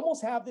that they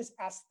almost have this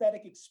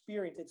aesthetic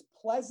experience. It's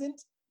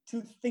pleasant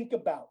to think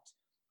about.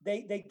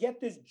 They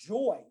get this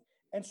joy.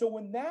 And so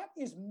when that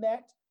is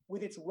met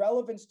with its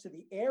relevance to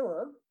the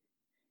error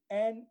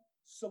and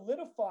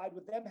solidified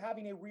with them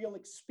having a real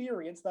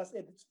experience, thus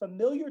it's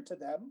familiar to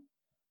them,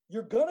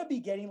 you're going to be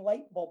getting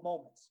light bulb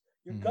moments.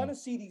 You're going to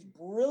see these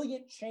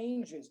brilliant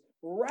changes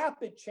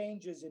rapid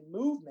changes in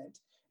movement,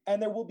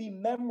 and there will be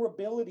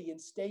memorability and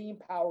staying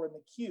power in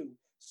the cue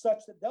such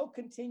that they'll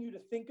continue to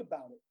think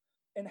about it.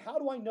 And how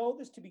do I know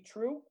this to be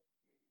true?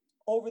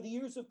 Over the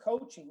years of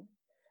coaching,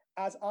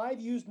 as I've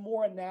used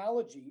more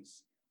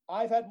analogies,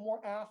 I've had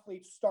more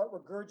athletes start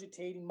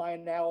regurgitating my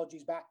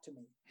analogies back to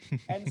me.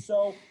 And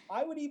so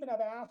I would even have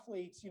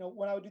athletes,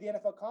 when I would do the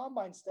NFL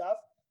Combine stuff,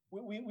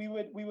 we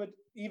would,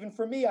 even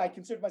for me, I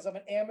considered myself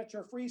an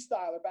amateur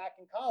freestyler back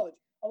in college.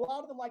 A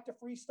lot of them like to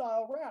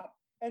freestyle rap.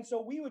 And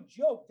so we would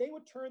joke, they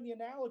would turn the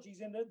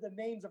analogies into the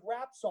names of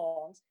rap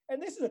songs.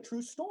 And this is a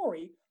true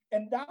story.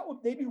 And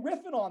they'd be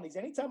riffing on these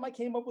anytime I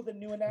came up with a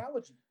new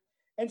analogy.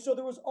 And so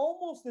there was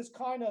almost this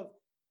kind of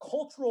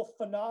cultural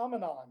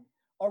phenomenon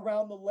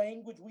around the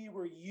language we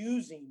were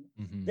using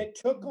that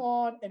took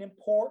on an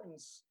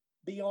importance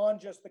beyond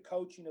just the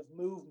coaching of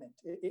movement,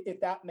 if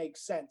that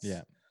makes sense.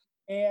 Yeah.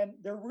 And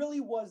there really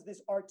was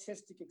this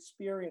artistic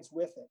experience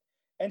with it.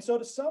 And so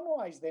to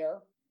summarize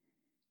there,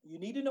 you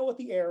need to know what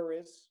the error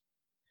is.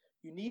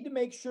 You need to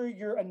make sure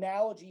your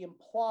analogy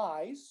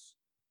implies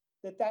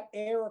that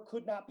error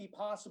could not be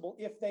possible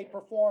if they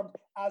performed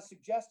as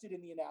suggested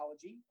in the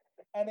analogy.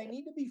 And they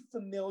need to be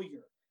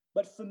familiar,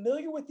 but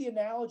familiar with the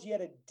analogy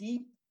at a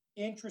deep,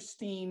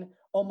 interesting,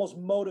 almost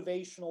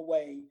motivational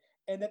way,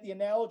 and that the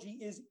analogy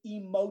is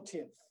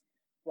emotive,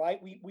 right?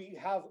 We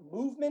have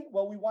movement.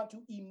 Well, we want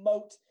to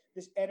emote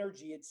this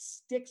energy. It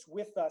sticks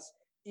with us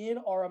in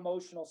our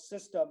emotional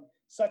system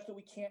such that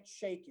we can't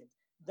shake it.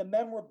 The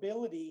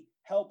memorability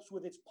helps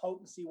with its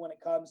potency when it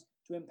comes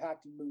to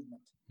impacting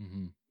movement.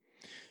 Mm-hmm.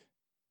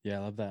 Yeah,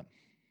 I love that.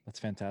 That's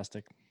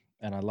fantastic.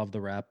 And I love the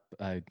rap.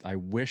 I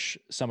wish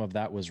some of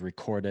that was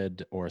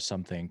recorded or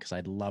something, because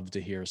I'd love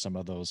to hear some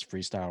of those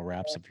freestyle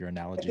raps of your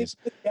analogies.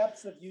 I think the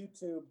depths of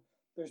YouTube,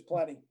 there's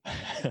plenty.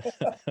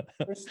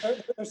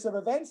 there's some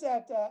events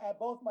at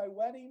both my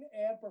wedding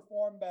and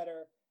Perform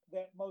Better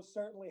that most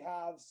certainly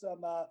have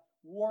some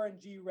Warren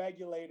G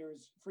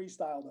regulators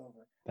freestyled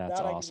over. That's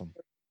awesome.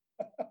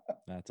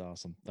 That's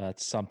awesome.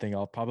 That's something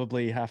I'll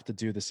probably have to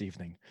do this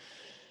evening.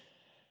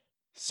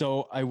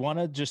 So I want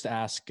to just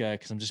ask,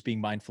 because I'm just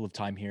being mindful of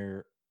time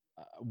here,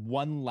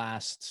 one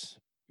last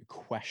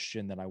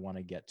question that I want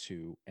to get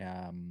to.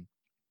 And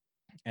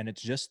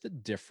it's just the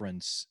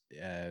difference,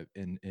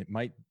 and it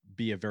might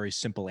be a very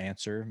simple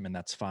answer, and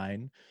that's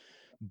fine.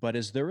 But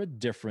is there a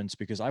difference,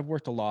 because I've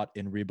worked a lot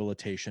in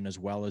rehabilitation as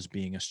well as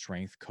being a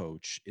strength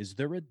coach, is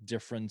there a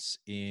difference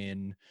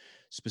in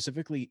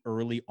specifically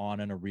early on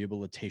in a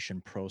rehabilitation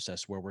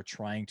process where we're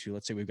trying to,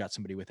 let's say we've got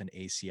somebody with an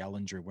ACL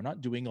injury, we're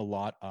not doing a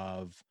lot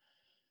of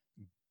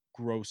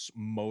gross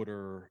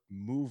motor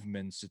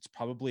movements. It's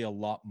probably a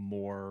lot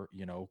more,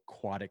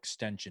 quad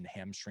extension,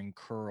 hamstring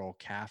curl,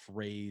 calf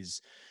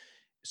raise.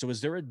 So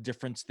is there a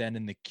difference then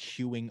in the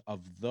cueing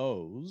of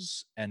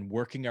those and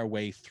working our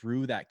way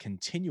through that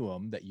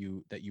continuum that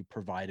you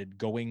provided,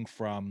 going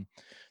from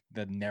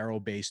the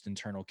narrow-based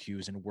internal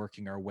cues and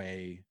working our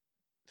way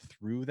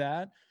through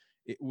that?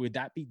 Would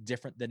that be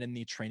different than in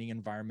the training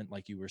environment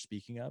like you were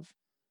speaking of?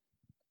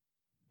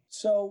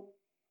 So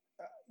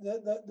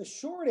the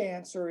short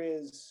answer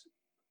is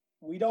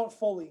we don't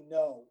fully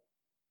know,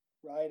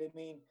 right? I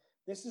mean,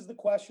 this is the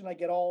question I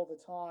get all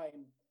the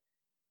time.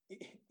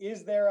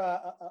 Is there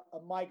a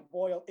Mike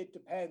Boyle, it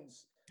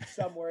depends,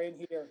 somewhere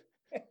in here?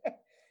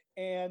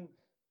 And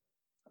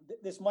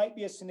this might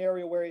be a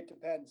scenario where it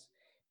depends.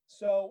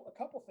 So a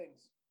couple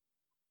things.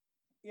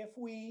 If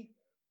we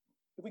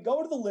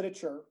go to the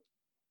literature,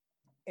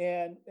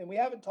 and we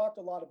haven't talked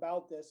a lot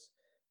about this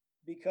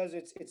because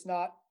it's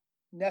not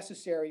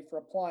necessary for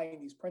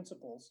applying these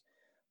principles,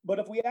 but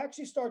if we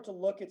actually start to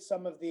look at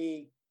some of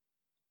the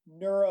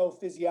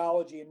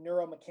neurophysiology and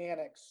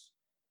neuromechanics,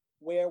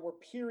 where we're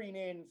peering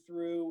in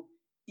through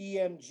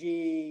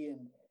EMG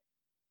and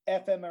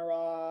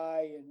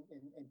fMRI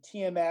and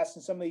TMS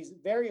and some of these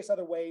various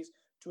other ways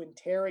to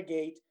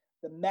interrogate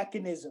the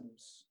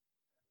mechanisms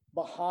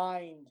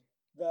behind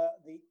the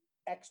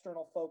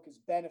external focus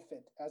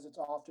benefit, as it's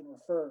often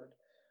referred,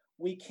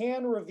 we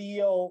can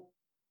reveal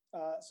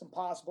some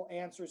possible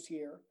answers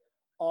here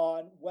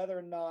on whether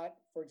or not,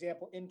 for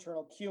example,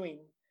 internal cueing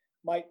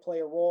might play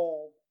a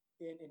role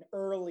in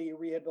early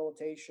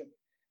rehabilitation.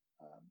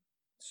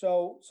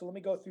 So let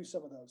me go through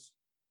some of those.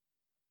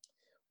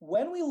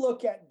 When we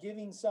look at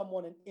giving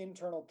someone an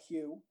internal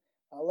cue,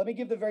 let me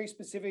give the very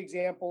specific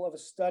example of a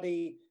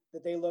study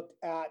that they looked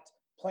at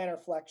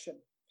plantar flexion.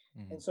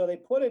 Mm-hmm. And so they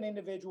put an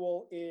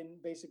individual in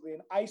basically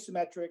an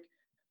isometric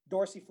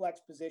dorsiflex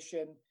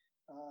position,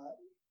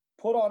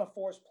 put on a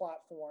forced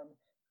platform,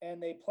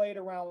 and they played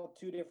around with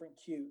two different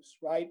cues,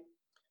 right?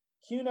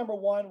 Cue number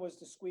one was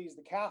to squeeze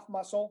the calf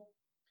muscle.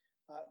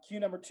 Cue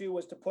number two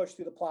was to push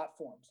through the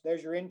platforms.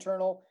 There's your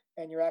internal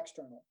and your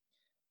external.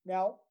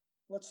 Now,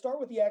 let's start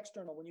with the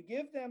external. When you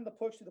give them the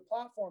push through the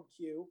platform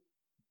cue,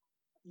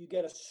 you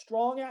get a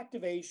strong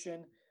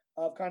activation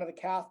of kind of the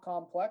calf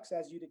complex,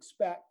 as you'd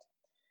expect.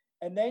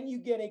 And then you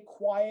get a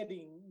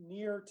quieting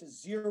near to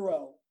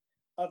zero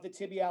of the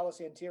tibialis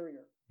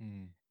anterior.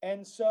 Mm.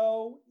 And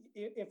so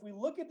if we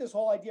look at this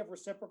whole idea of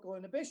reciprocal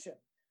inhibition,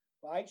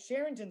 right?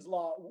 Sherrington's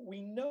law,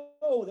 we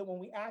know that when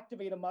we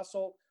activate a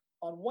muscle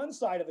on one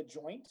side of a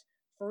joint,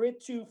 for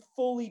it to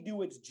fully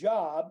do its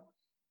job,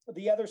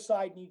 the other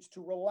side needs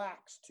to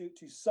relax to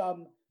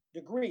some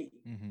degree.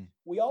 Mm-hmm.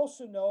 We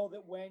also know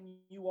that when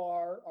you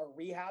are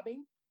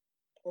rehabbing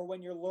or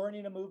when you're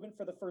learning a movement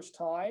for the first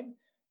time,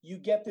 you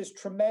get this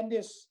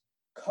tremendous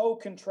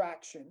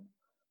co-contraction,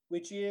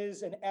 which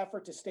is an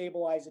effort to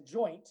stabilize a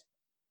joint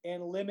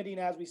and limiting,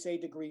 as we say,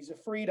 degrees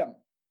of freedom.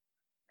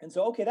 And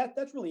so, okay,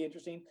 that's really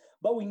interesting.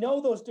 But we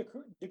know those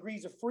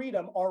degrees of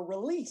freedom are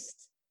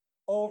released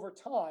over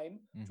time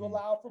to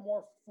allow for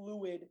more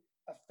fluid,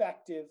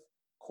 effective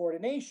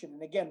coordination.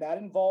 And again, that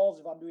involves,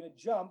 if I'm doing a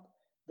jump,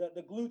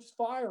 the glutes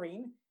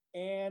firing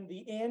and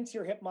the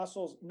anterior hip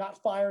muscles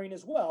not firing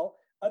as well.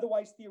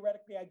 Otherwise,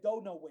 theoretically, I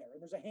go nowhere.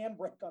 And there's a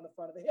handbrake on the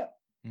front of the hip.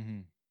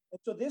 Mm-hmm. And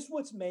so this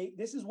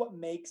is what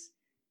makes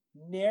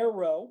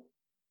narrow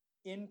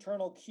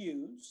internal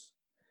cues,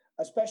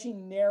 especially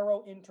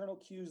narrow internal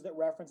cues that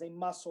reference a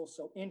muscle,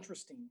 so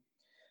interesting.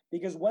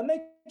 Because when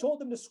they told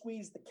them to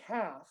squeeze the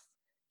calf,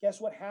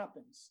 guess what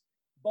happens?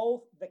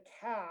 Both the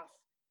calf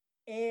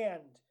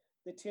and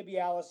the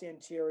tibialis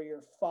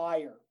anterior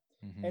fire.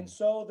 Mm-hmm. And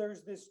so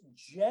there's this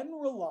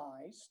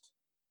generalized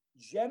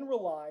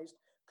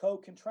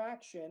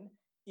co-contraction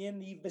in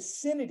the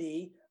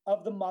vicinity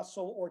of the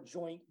muscle or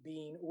joint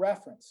being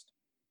referenced.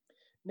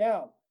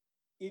 Now,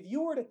 if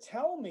you were to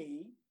tell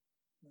me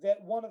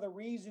that one of the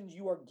reasons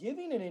you are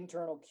giving an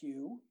internal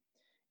cue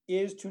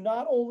is to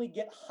not only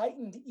get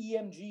heightened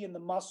EMG in the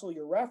muscle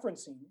you're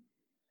referencing,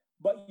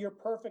 but you're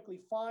perfectly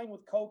fine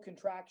with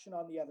co-contraction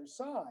on the other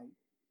side,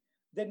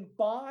 then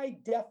by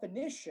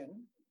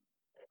definition,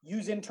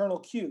 use internal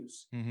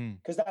cues,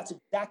 because that's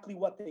exactly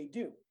what they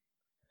do.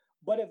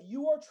 But if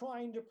you are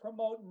trying to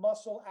promote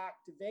muscle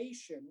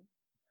activation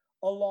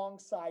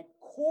alongside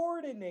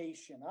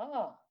coordination,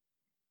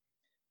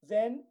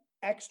 then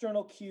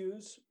external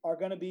cues are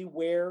going to be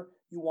where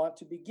you want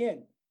to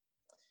begin.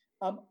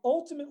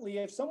 Ultimately,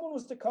 if someone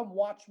was to come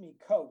watch me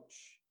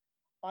coach,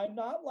 I'm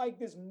not like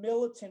this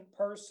militant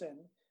person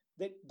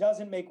that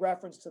doesn't make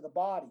reference to the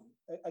body.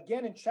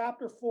 Again, in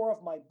chapter 4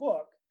 of my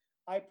book,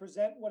 I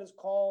present what is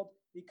called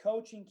the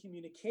coaching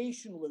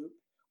communication loop,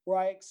 where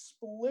I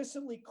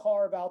explicitly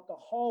carve out the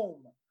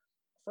home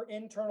for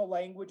internal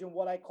language and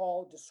what I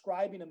call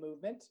describing a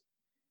movement,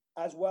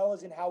 as well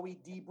as in how we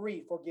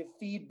debrief or give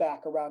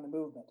feedback around the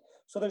movement.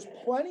 So there's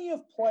plenty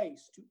of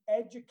place to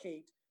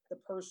educate the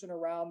person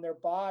around their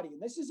body.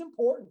 And this is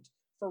important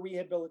for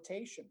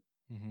rehabilitation.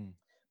 Mm-hmm.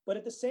 But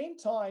at the same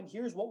time,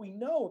 here's what we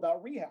know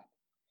about rehab.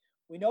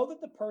 We know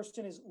that the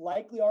person is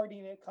likely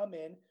already going to come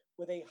in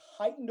with a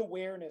heightened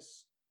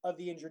awareness of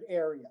the injured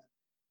area,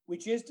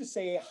 which is to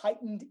say a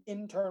heightened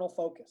internal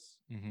focus.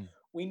 Mm-hmm.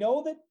 We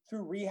know that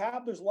through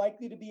rehab, there's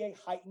likely to be a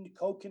heightened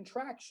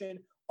co-contraction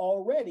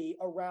already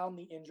around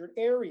the injured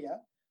area,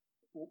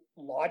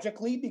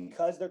 logically,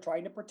 because they're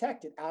trying to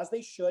protect it, as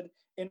they should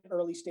in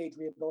early stage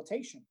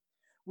rehabilitation.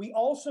 We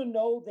also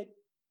know that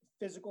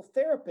physical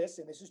therapists,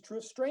 and this is true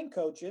of strength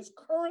coaches,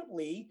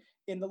 currently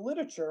in the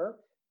literature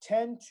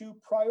tend to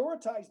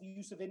prioritize the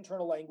use of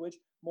internal language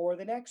more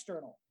than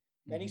external.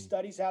 Many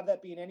studies have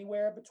that being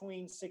anywhere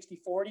between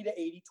 60-40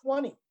 to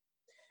 80-20.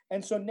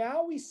 And so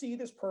now we see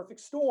this perfect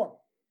storm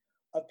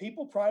of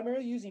people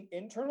primarily using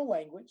internal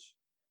language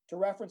to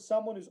reference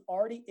someone who's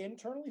already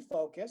internally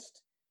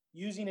focused,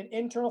 using an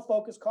internal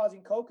focus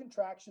causing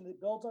co-contraction that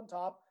builds on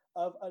top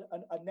of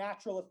a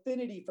natural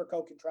affinity for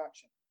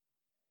co-contraction.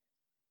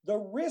 The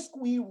risk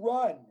we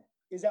run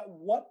is, at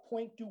what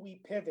point do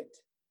we pivot?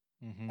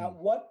 Mm-hmm. At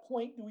what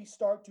point do we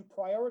start to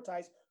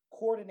prioritize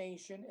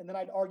coordination? And then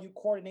I'd argue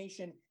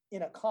coordination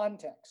in a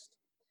context.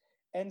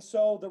 And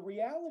so the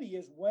reality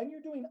is, when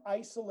you're doing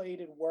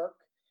isolated work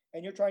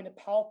and you're trying to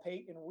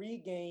palpate and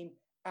regain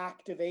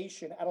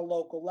activation at a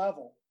local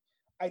level,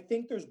 I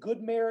think there's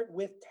good merit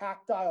with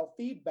tactile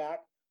feedback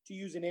to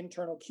use an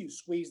internal cue,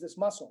 squeeze this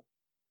muscle.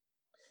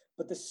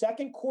 But the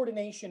second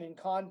coordination in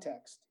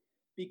context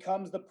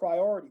becomes the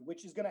priority,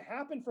 which is going to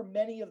happen for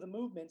many of the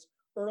movements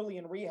early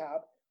in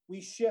rehab. We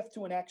shift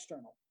to an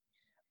external.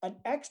 An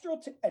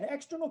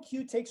external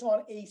cue takes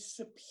on a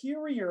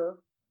superior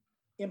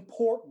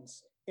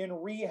importance in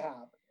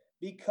rehab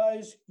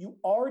because you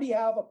already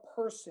have a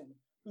person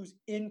who's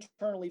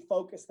internally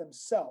focused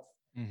themselves,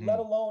 let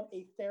alone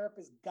a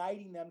therapist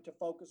guiding them to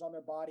focus on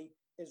their body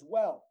as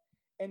well.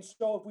 And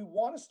so if we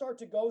want to start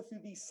to go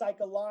through the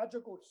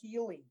psychological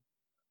healing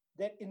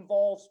that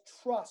involves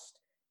trust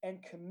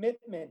and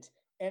commitment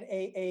and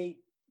a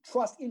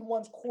trust in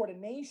one's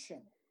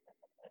coordination,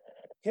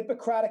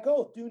 Hippocratic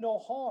oath, do no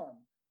harm,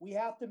 we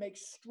have to make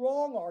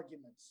strong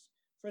arguments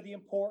for the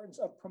importance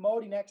of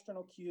promoting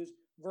external cues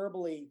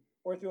verbally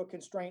or through a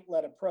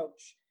constraint-led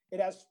approach. It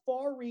has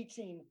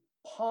far-reaching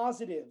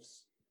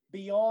positives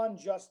beyond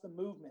just the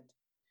movement.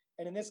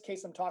 And in this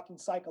case, I'm talking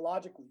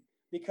psychologically,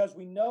 because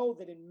we know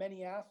that in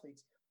many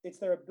athletes, it's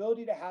their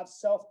ability to have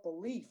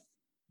self-belief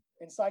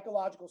and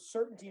psychological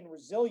certainty and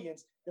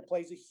resilience that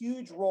plays a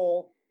huge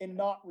role in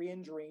not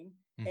re-injuring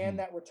and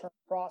that return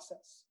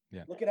process.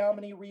 Yeah. Look at how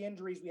many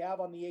re-injuries we have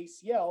on the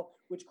ACL,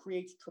 which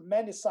creates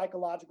tremendous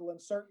psychological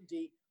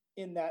uncertainty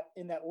in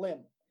that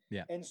limb.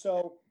 Yeah. And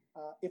so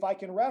if I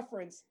can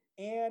reference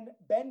Anne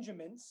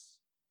Benjamins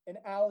and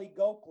Ali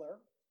Gokler,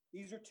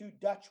 these are two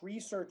Dutch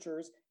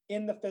researchers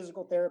in the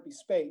physical therapy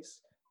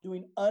space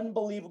doing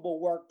unbelievable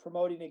work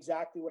promoting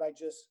exactly what I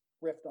just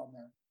riffed on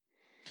there.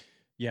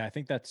 Yeah, I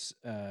think that's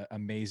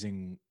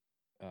amazing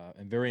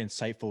and very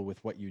insightful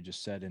with what you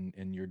just said.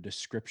 And your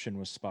description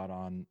was spot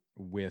on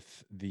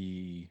with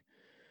the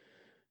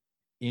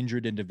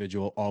injured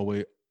individual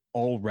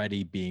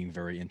already being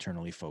very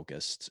internally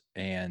focused.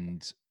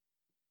 And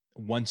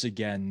once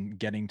again,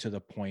 getting to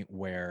the point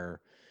where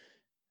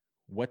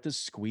what does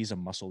squeeze a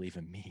muscle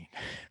even mean?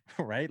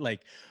 Right?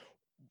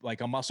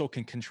 Like a muscle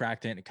can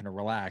contract and it can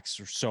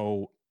relax.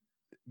 So,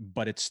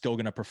 but it's still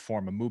going to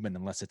perform a movement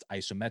unless it's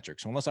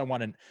isometric. So unless I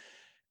want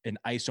an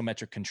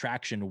isometric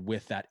contraction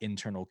with that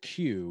internal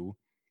cue,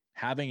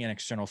 having an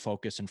external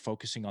focus and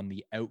focusing on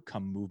the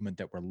outcome movement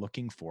that we're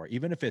looking for,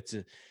 even if it's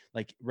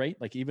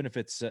even if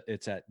it's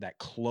at that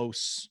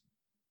close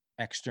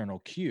external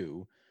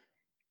cue,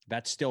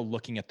 that's still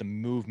looking at the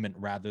movement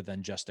rather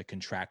than just a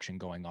contraction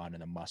going on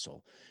in a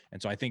muscle.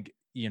 And so I think,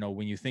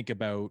 when you think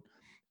about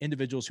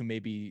individuals who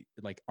maybe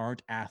like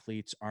aren't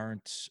athletes,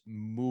 aren't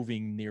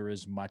moving near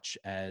as much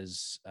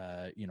as,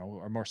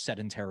 are more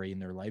sedentary in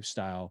their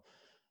lifestyle,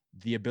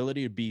 the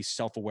ability to be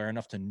self-aware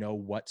enough to know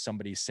what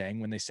somebody's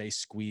saying when they say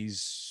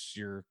squeeze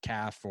your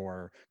calf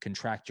or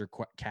contract your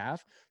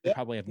calf, they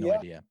probably have no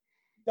idea.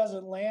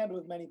 Doesn't land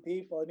with many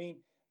people. I mean,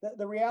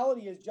 the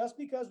reality is just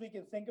because we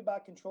can think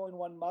about controlling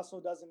one muscle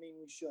doesn't mean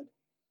we should.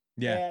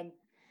 Yeah. And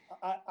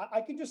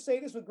I can just say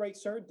this with great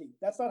certainty.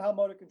 That's not how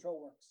motor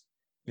control works.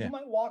 You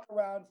might walk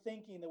around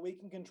thinking that we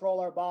can control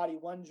our body,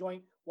 one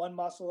joint, one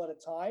muscle at a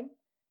time.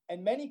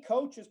 And many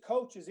coaches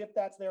coach as if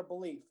that's their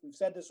belief. We've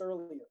said this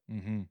earlier.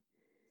 Mm-hmm.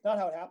 It's not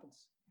how it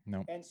happens.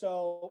 No. And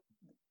so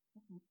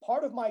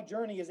part of my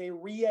journey is a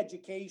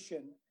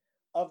re-education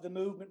of the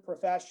movement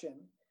profession.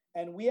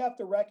 And we have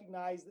to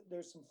recognize that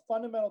there's some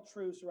fundamental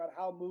truths around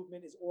how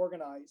movement is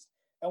organized.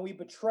 And we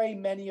betray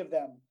many of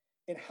them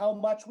in how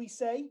much we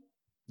say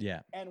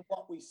and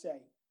what we say.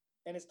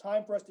 And it's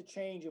time for us to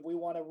change if we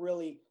want to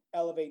really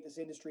elevate this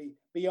industry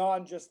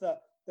beyond just the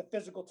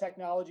physical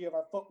technology of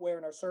our footwear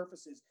and our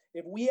surfaces.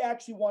 If we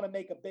actually want to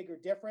make a bigger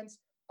difference,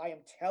 I am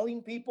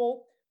telling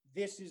people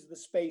this is the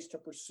space to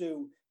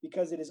pursue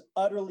because it is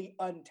utterly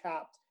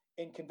untapped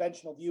in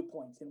conventional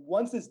viewpoints. And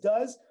once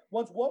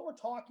what we're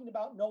talking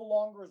about no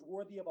longer is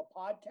worthy of a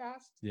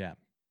podcast,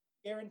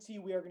 guarantee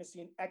we are going to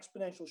see an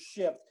exponential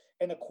shift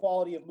in the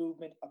quality of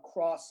movement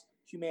across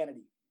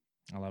humanity.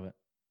 I love it.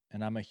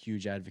 And I'm a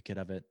huge advocate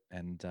of it.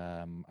 And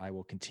I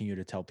will continue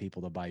to tell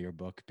people to buy your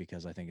book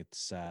because I think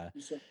it's,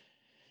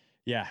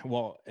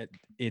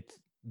 it's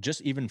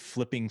just even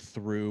flipping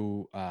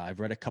through,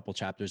 I've read a couple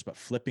chapters, but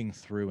flipping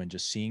through and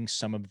just seeing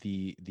some of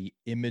the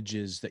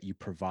images that you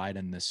provide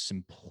and the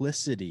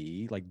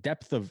simplicity, like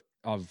depth of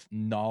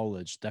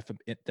knowledge,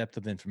 depth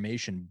of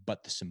information,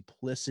 but the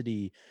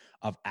simplicity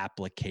of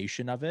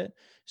application of it,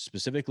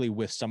 specifically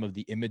with some of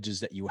the images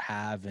that you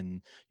have,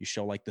 and you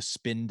show like the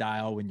spin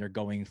dial when you're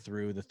going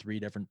through the 3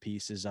 different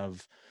pieces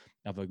of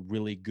a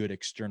really good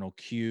external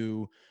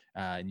cue.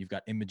 And you've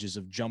got images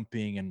of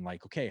jumping and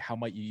like, okay, how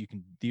might you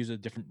can, these are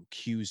different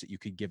cues that you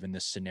could give in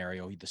this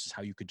scenario. This is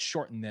how you could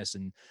shorten this.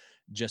 And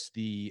just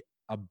the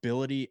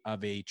ability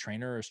of a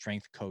trainer or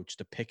strength coach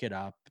to pick it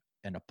up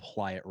and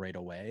apply it right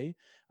away.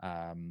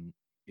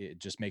 It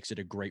just makes it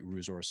a great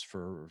resource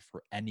for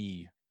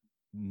any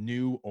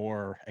new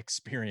or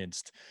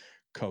experienced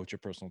coach or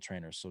personal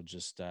trainer. So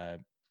just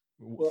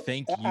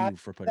thank you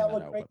for putting that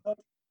out. Great coach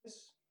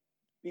is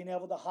being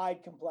able to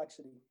hide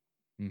complexity.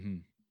 Mm-hmm.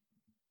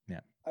 Yeah.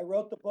 I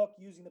wrote the book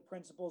using the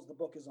principles the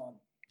book is on.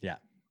 Yeah,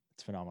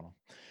 it's phenomenal.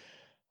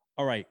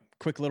 All right,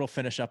 quick little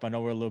finish up. I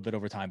know we're a little bit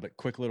over time, but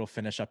quick little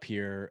finish up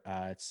here.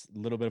 It's a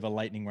little bit of a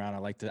lightning round. I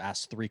like to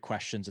ask 3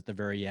 questions at the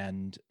very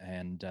end,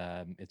 and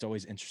it's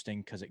always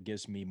interesting because it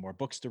gives me more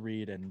books to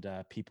read and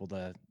people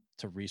to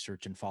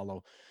research and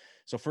follow.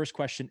 So first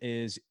question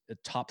is the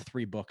top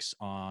 3 books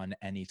on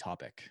any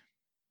topic.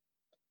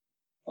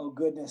 Oh,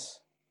 goodness.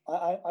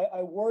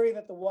 I worry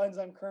that the ones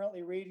I'm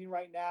currently reading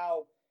right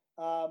now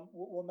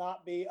will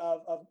not be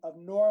of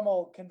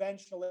normal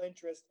conventional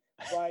interest,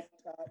 but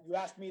you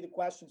asked me the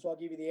question, so I'll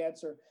give you the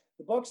answer.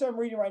 The books I'm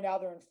reading right now,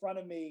 they're in front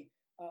of me.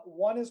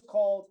 One is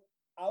called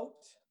Out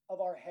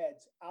of Our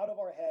Heads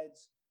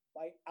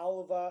by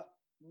Alva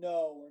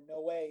Noe, or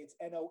Noe, it's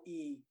Noe,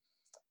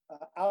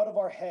 Out of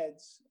Our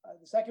Heads.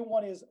 The second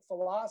one is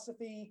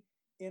Philosophy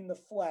in the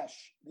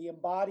Flesh, the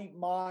Embodied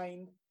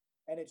Mind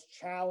and Its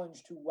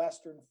Challenge to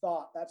Western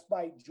Thought. That's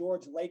by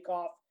George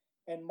Lakoff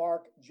and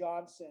Mark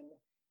Johnson.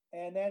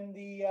 And then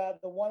the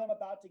one I'm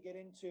about to get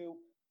into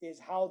is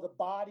How the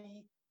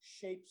Body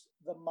Shapes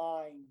the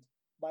Mind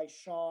by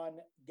Sean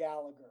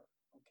Gallagher.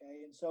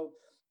 Okay, and so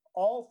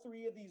all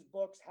 3 of these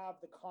books have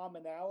the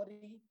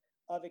commonality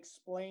of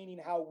explaining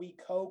how we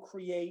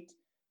co-create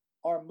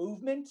our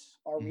movement,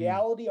 our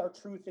reality, our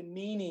truth and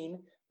meaning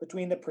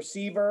between the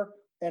perceiver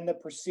and the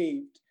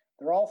perceived.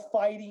 They're all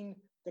fighting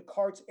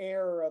Descartes'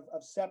 error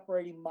of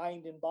separating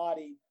mind and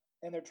body,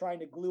 and they're trying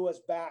to glue us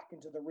back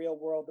into the real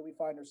world that we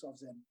find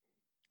ourselves in.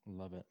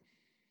 Love it.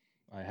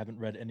 I haven't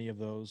read any of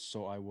those,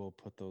 so I will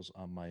put those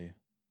on my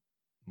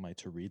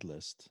to-read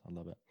list. I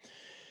love it.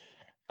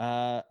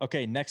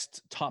 Okay,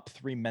 next top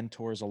 3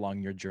 mentors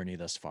along your journey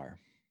thus far.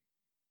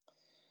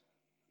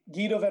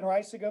 Guido van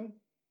Rijsegem,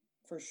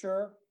 for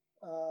sure.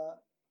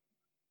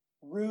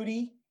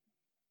 Rudy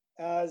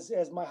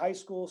as my high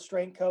school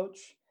strength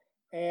coach,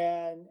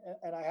 and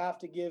I have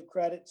to give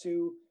credit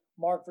to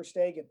Mark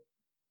Verstegen.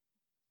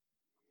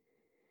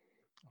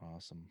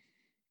 Awesome.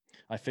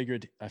 I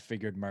figured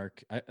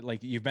Mark,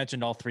 like you've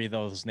mentioned all 3 of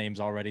those names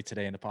already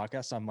today in the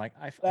podcast. So I'm like,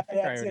 I think I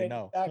already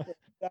know.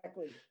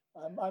 Exactly.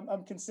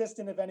 I'm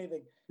consistent, if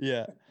anything.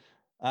 Yeah.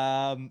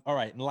 All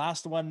right. And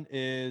last one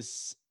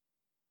is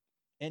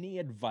any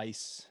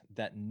advice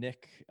that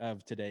Nick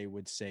of today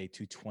would say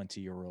to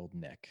 20-year-old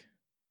Nick?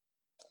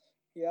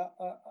 Yeah,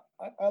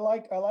 I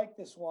like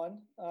this one.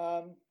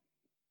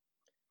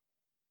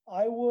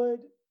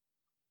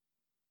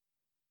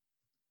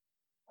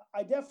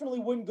 I definitely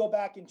wouldn't go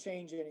back and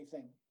change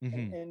anything,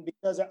 and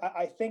because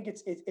I think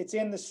it's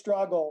in the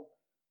struggle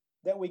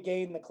that we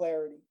gain the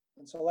clarity.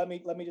 And so let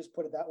me just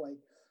put it that way.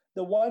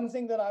 The one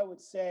thing that I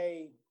would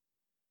say,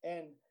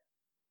 and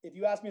if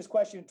you ask me this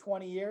question in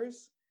 20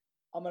 years,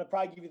 I'm going to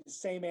probably give you the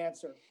same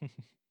answer.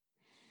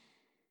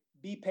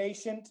 Be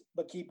patient,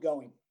 but keep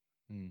going.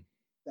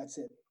 That's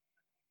it.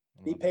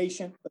 Be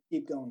patient, but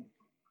keep going.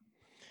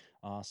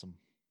 Awesome.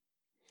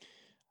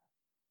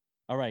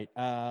 All right.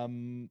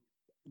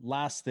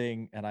 Last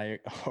thing, and I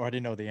already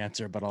know the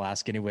answer, but I'll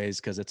ask anyways,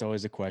 because it's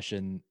always a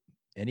question.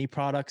 Any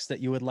products that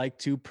you would like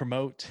to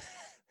promote?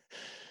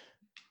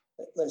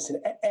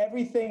 Listen,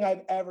 everything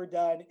I've ever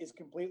done is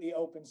completely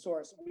open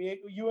source.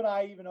 You and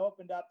I even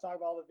opened up, talk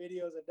about all the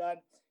videos I've done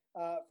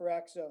for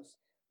Exos.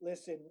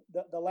 Listen,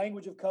 the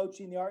language of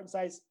coaching, the art and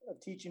science of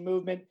teaching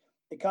movement,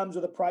 it comes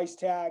with a price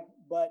tag,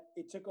 but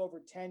it took over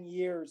 10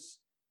 years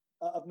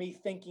of me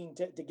thinking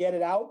to get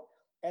it out.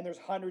 And there's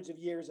hundreds of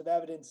years of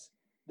evidence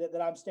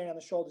that I'm standing on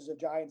the shoulders of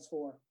giants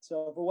for.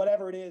 So for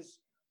whatever it is,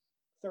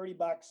 $30,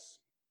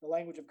 the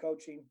language of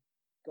coaching,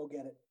 go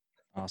get it.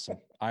 Awesome.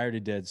 I already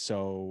did.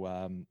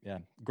 So yeah,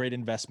 great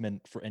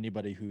investment for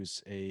anybody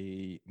who's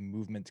a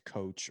movement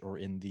coach or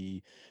in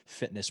the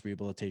fitness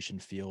rehabilitation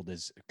field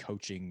is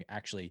coaching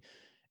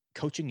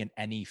in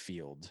any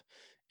field,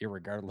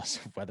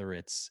 irregardless of whether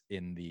it's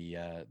in the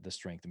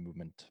strength and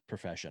movement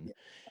profession. Yeah.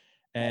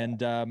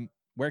 And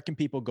where can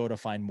people go to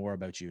find more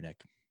about you,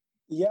 Nick?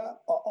 Yeah,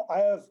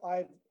 I've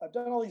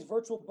done all these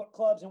virtual book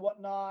clubs and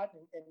whatnot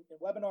and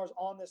webinars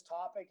on this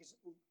topic. It's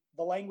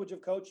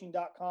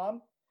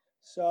thelanguageofcoaching.com.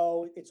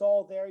 So it's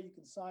all there. You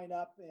can sign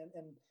up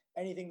and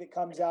anything that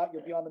comes out,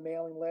 you'll be on the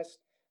mailing list.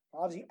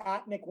 Obviously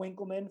at Nick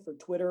Winkelman for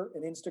Twitter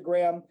and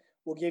Instagram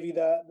will give you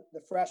the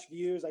fresh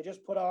views. I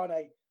just put on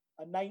a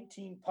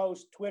 19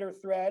 post Twitter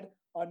thread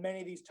on many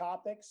of these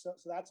topics. So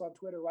that's on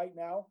Twitter right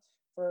now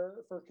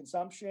for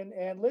consumption.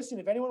 And listen,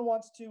 if anyone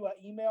wants to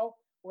email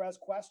or has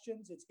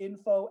questions, it's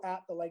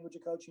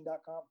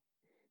info@thelanguageofcoaching.com.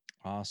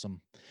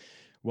 Awesome.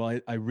 Well,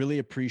 I really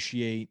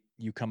appreciate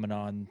you coming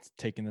on,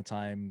 taking the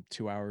time,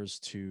 2 hours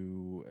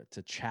to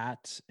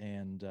chat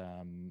and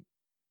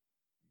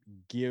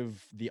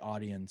give the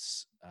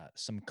audience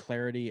some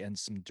clarity and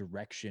some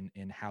direction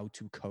in how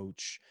to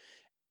coach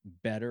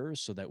better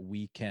so that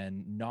we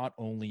can not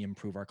only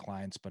improve our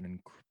clients, but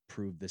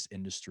improve this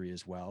industry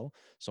as well.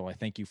 So I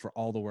thank you for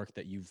all the work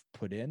that you've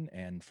put in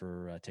and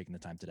for taking the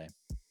time today.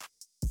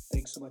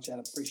 Thanks so much,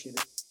 Adam. Appreciate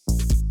it.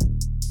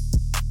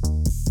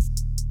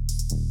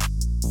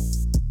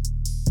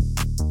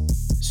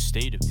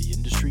 State of the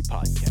Industry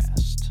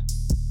Podcast.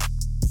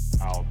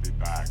 I'll be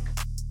back.